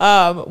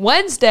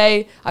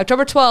 Wednesday,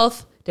 October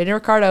 12th, Daniel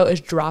Ricciardo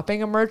is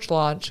dropping a merch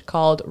launch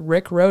called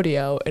Rick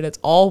Rodeo, and it's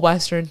all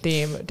Western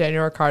theme,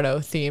 Daniel Ricciardo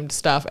themed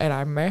stuff, and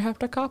I may have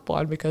to cop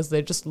one because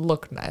they just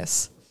look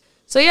nice.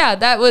 So yeah,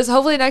 that was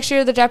hopefully next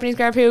year the Japanese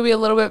Grand Prix will be a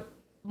little bit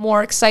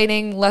more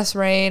exciting, less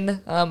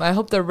rain. I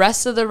hope the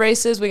rest of the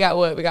races, we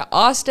got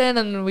Austin,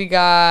 and we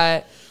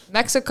got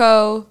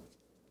Mexico,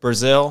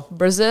 Brazil,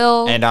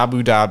 and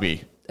Abu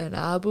Dhabi.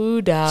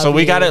 So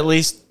we got at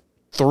least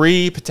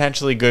 3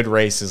 potentially good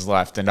races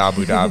left in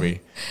Abu Dhabi.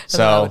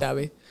 Abu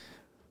Dhabi.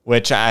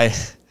 Which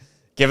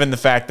given the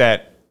fact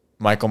that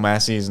Michael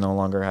Massey no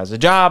longer has a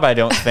job, I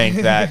don't think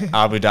that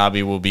Abu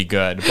Dhabi will be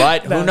good.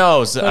 But who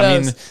knows? I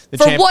mean,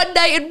 for one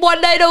night and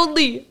one night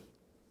only,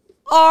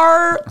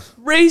 our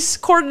race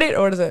coordinator,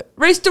 or what is it?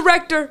 Race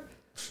director,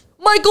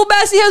 Michael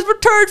Massey has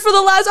returned for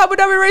the last Abu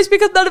Dhabi race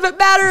because none of it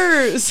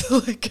matters.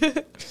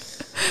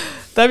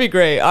 That'd be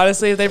great.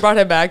 Honestly, if they brought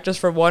him back just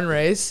for one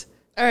race.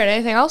 All right,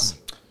 anything else?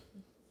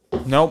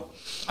 Nope.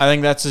 I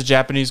think that's the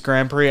Japanese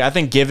Grand Prix. I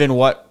think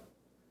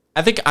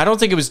I don't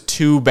think it was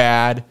too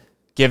bad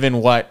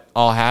given what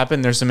all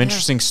happened. There's some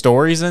interesting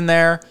stories in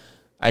there.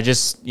 I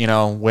just,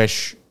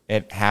 wish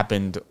it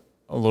happened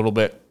a little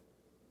bit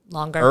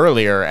longer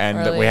earlier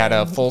and we had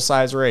a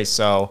full-size race.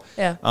 So,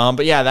 yeah.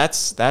 But yeah,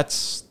 that's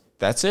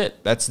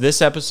it. That's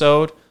this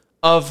episode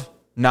of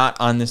Not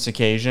on This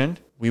Occasion.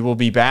 We will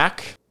be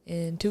back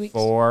in 2 weeks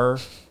for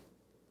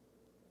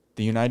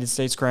the United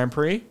States Grand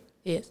Prix.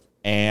 Yes.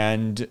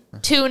 And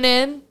tune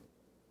in.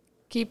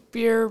 Keep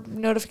your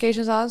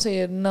notifications on so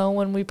you know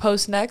when we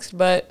post next.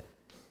 But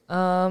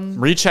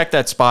recheck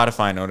that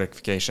Spotify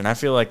notification. I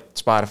feel like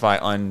Spotify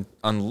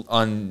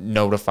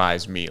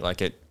unnotifies me,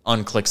 like it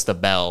unclicks the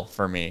bell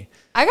for me.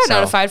 I got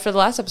notified for the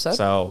last episode.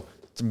 So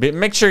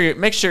make sure you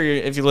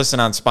if you listen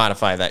on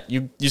Spotify that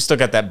you still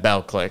got that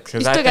bell click,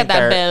 because I think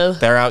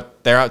they're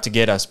out to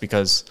get us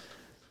because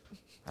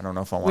I don't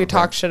know if I want. We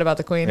talk shit about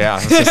the Queen. Yeah, I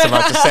was just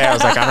about to say. I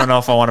was like, I don't know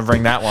if I want to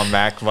bring that one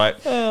back,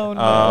 but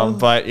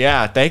but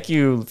yeah, thank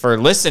you for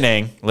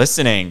listening.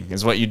 Listening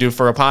is what you do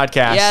for a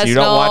podcast. Yes, you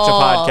don't watch a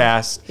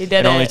podcast. He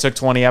did it. Only took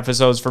 20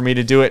 episodes for me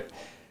to do it.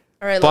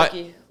 All right,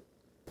 Lucky.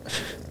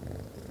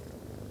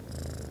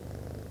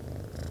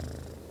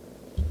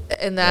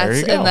 And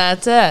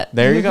that's it.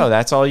 There you go.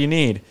 That's all you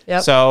need.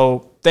 Yep.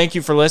 So thank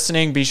you for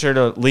listening. Be sure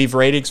to leave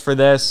ratings for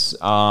this.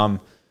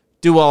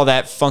 Do all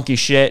that funky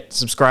shit.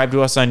 Subscribe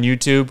to us on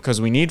YouTube because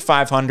we need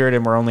 500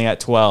 and we're only at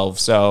 12.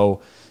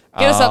 So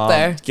get us up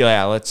there.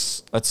 Yeah,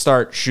 let's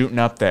start shooting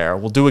up there.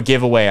 We'll do a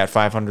giveaway at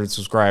 500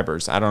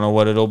 subscribers. I don't know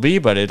what it'll be,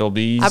 but it'll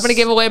be. I'm gonna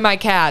give away my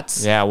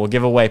cats. Yeah, we'll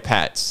give away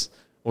pets.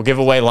 We'll give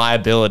away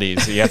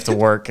liabilities that you have to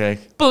work.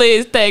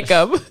 Please take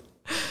them.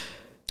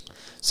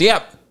 So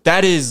yeah,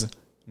 that is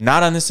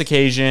Not on This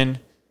Occasion,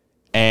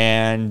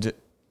 and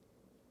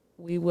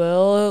we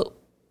will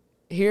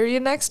hear you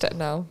next time.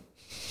 No.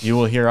 You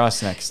will hear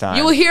us next time.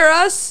 You will hear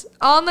us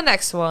on the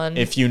next one.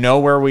 If you know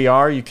where we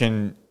are, you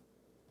can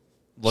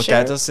look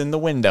at us in the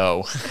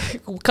window.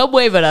 Come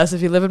wave at us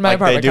if you live in my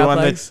apartment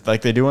complex.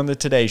 Like they do on the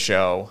Today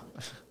Show.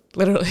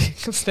 Literally,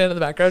 come stand in the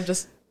background.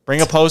 Just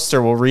bring a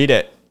poster. We'll read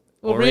it.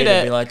 We'll read it.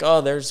 And be like,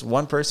 oh, there's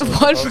one person.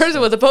 One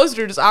person with a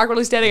poster just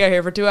awkwardly standing out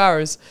here for 2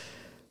 hours.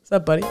 What's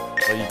up, buddy?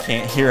 Well, you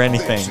can't hear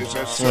anything.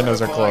 The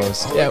windows are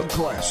closed. Yeah.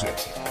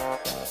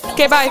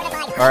 Okay, bye.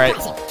 All right.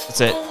 That's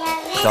it.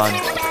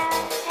 Done.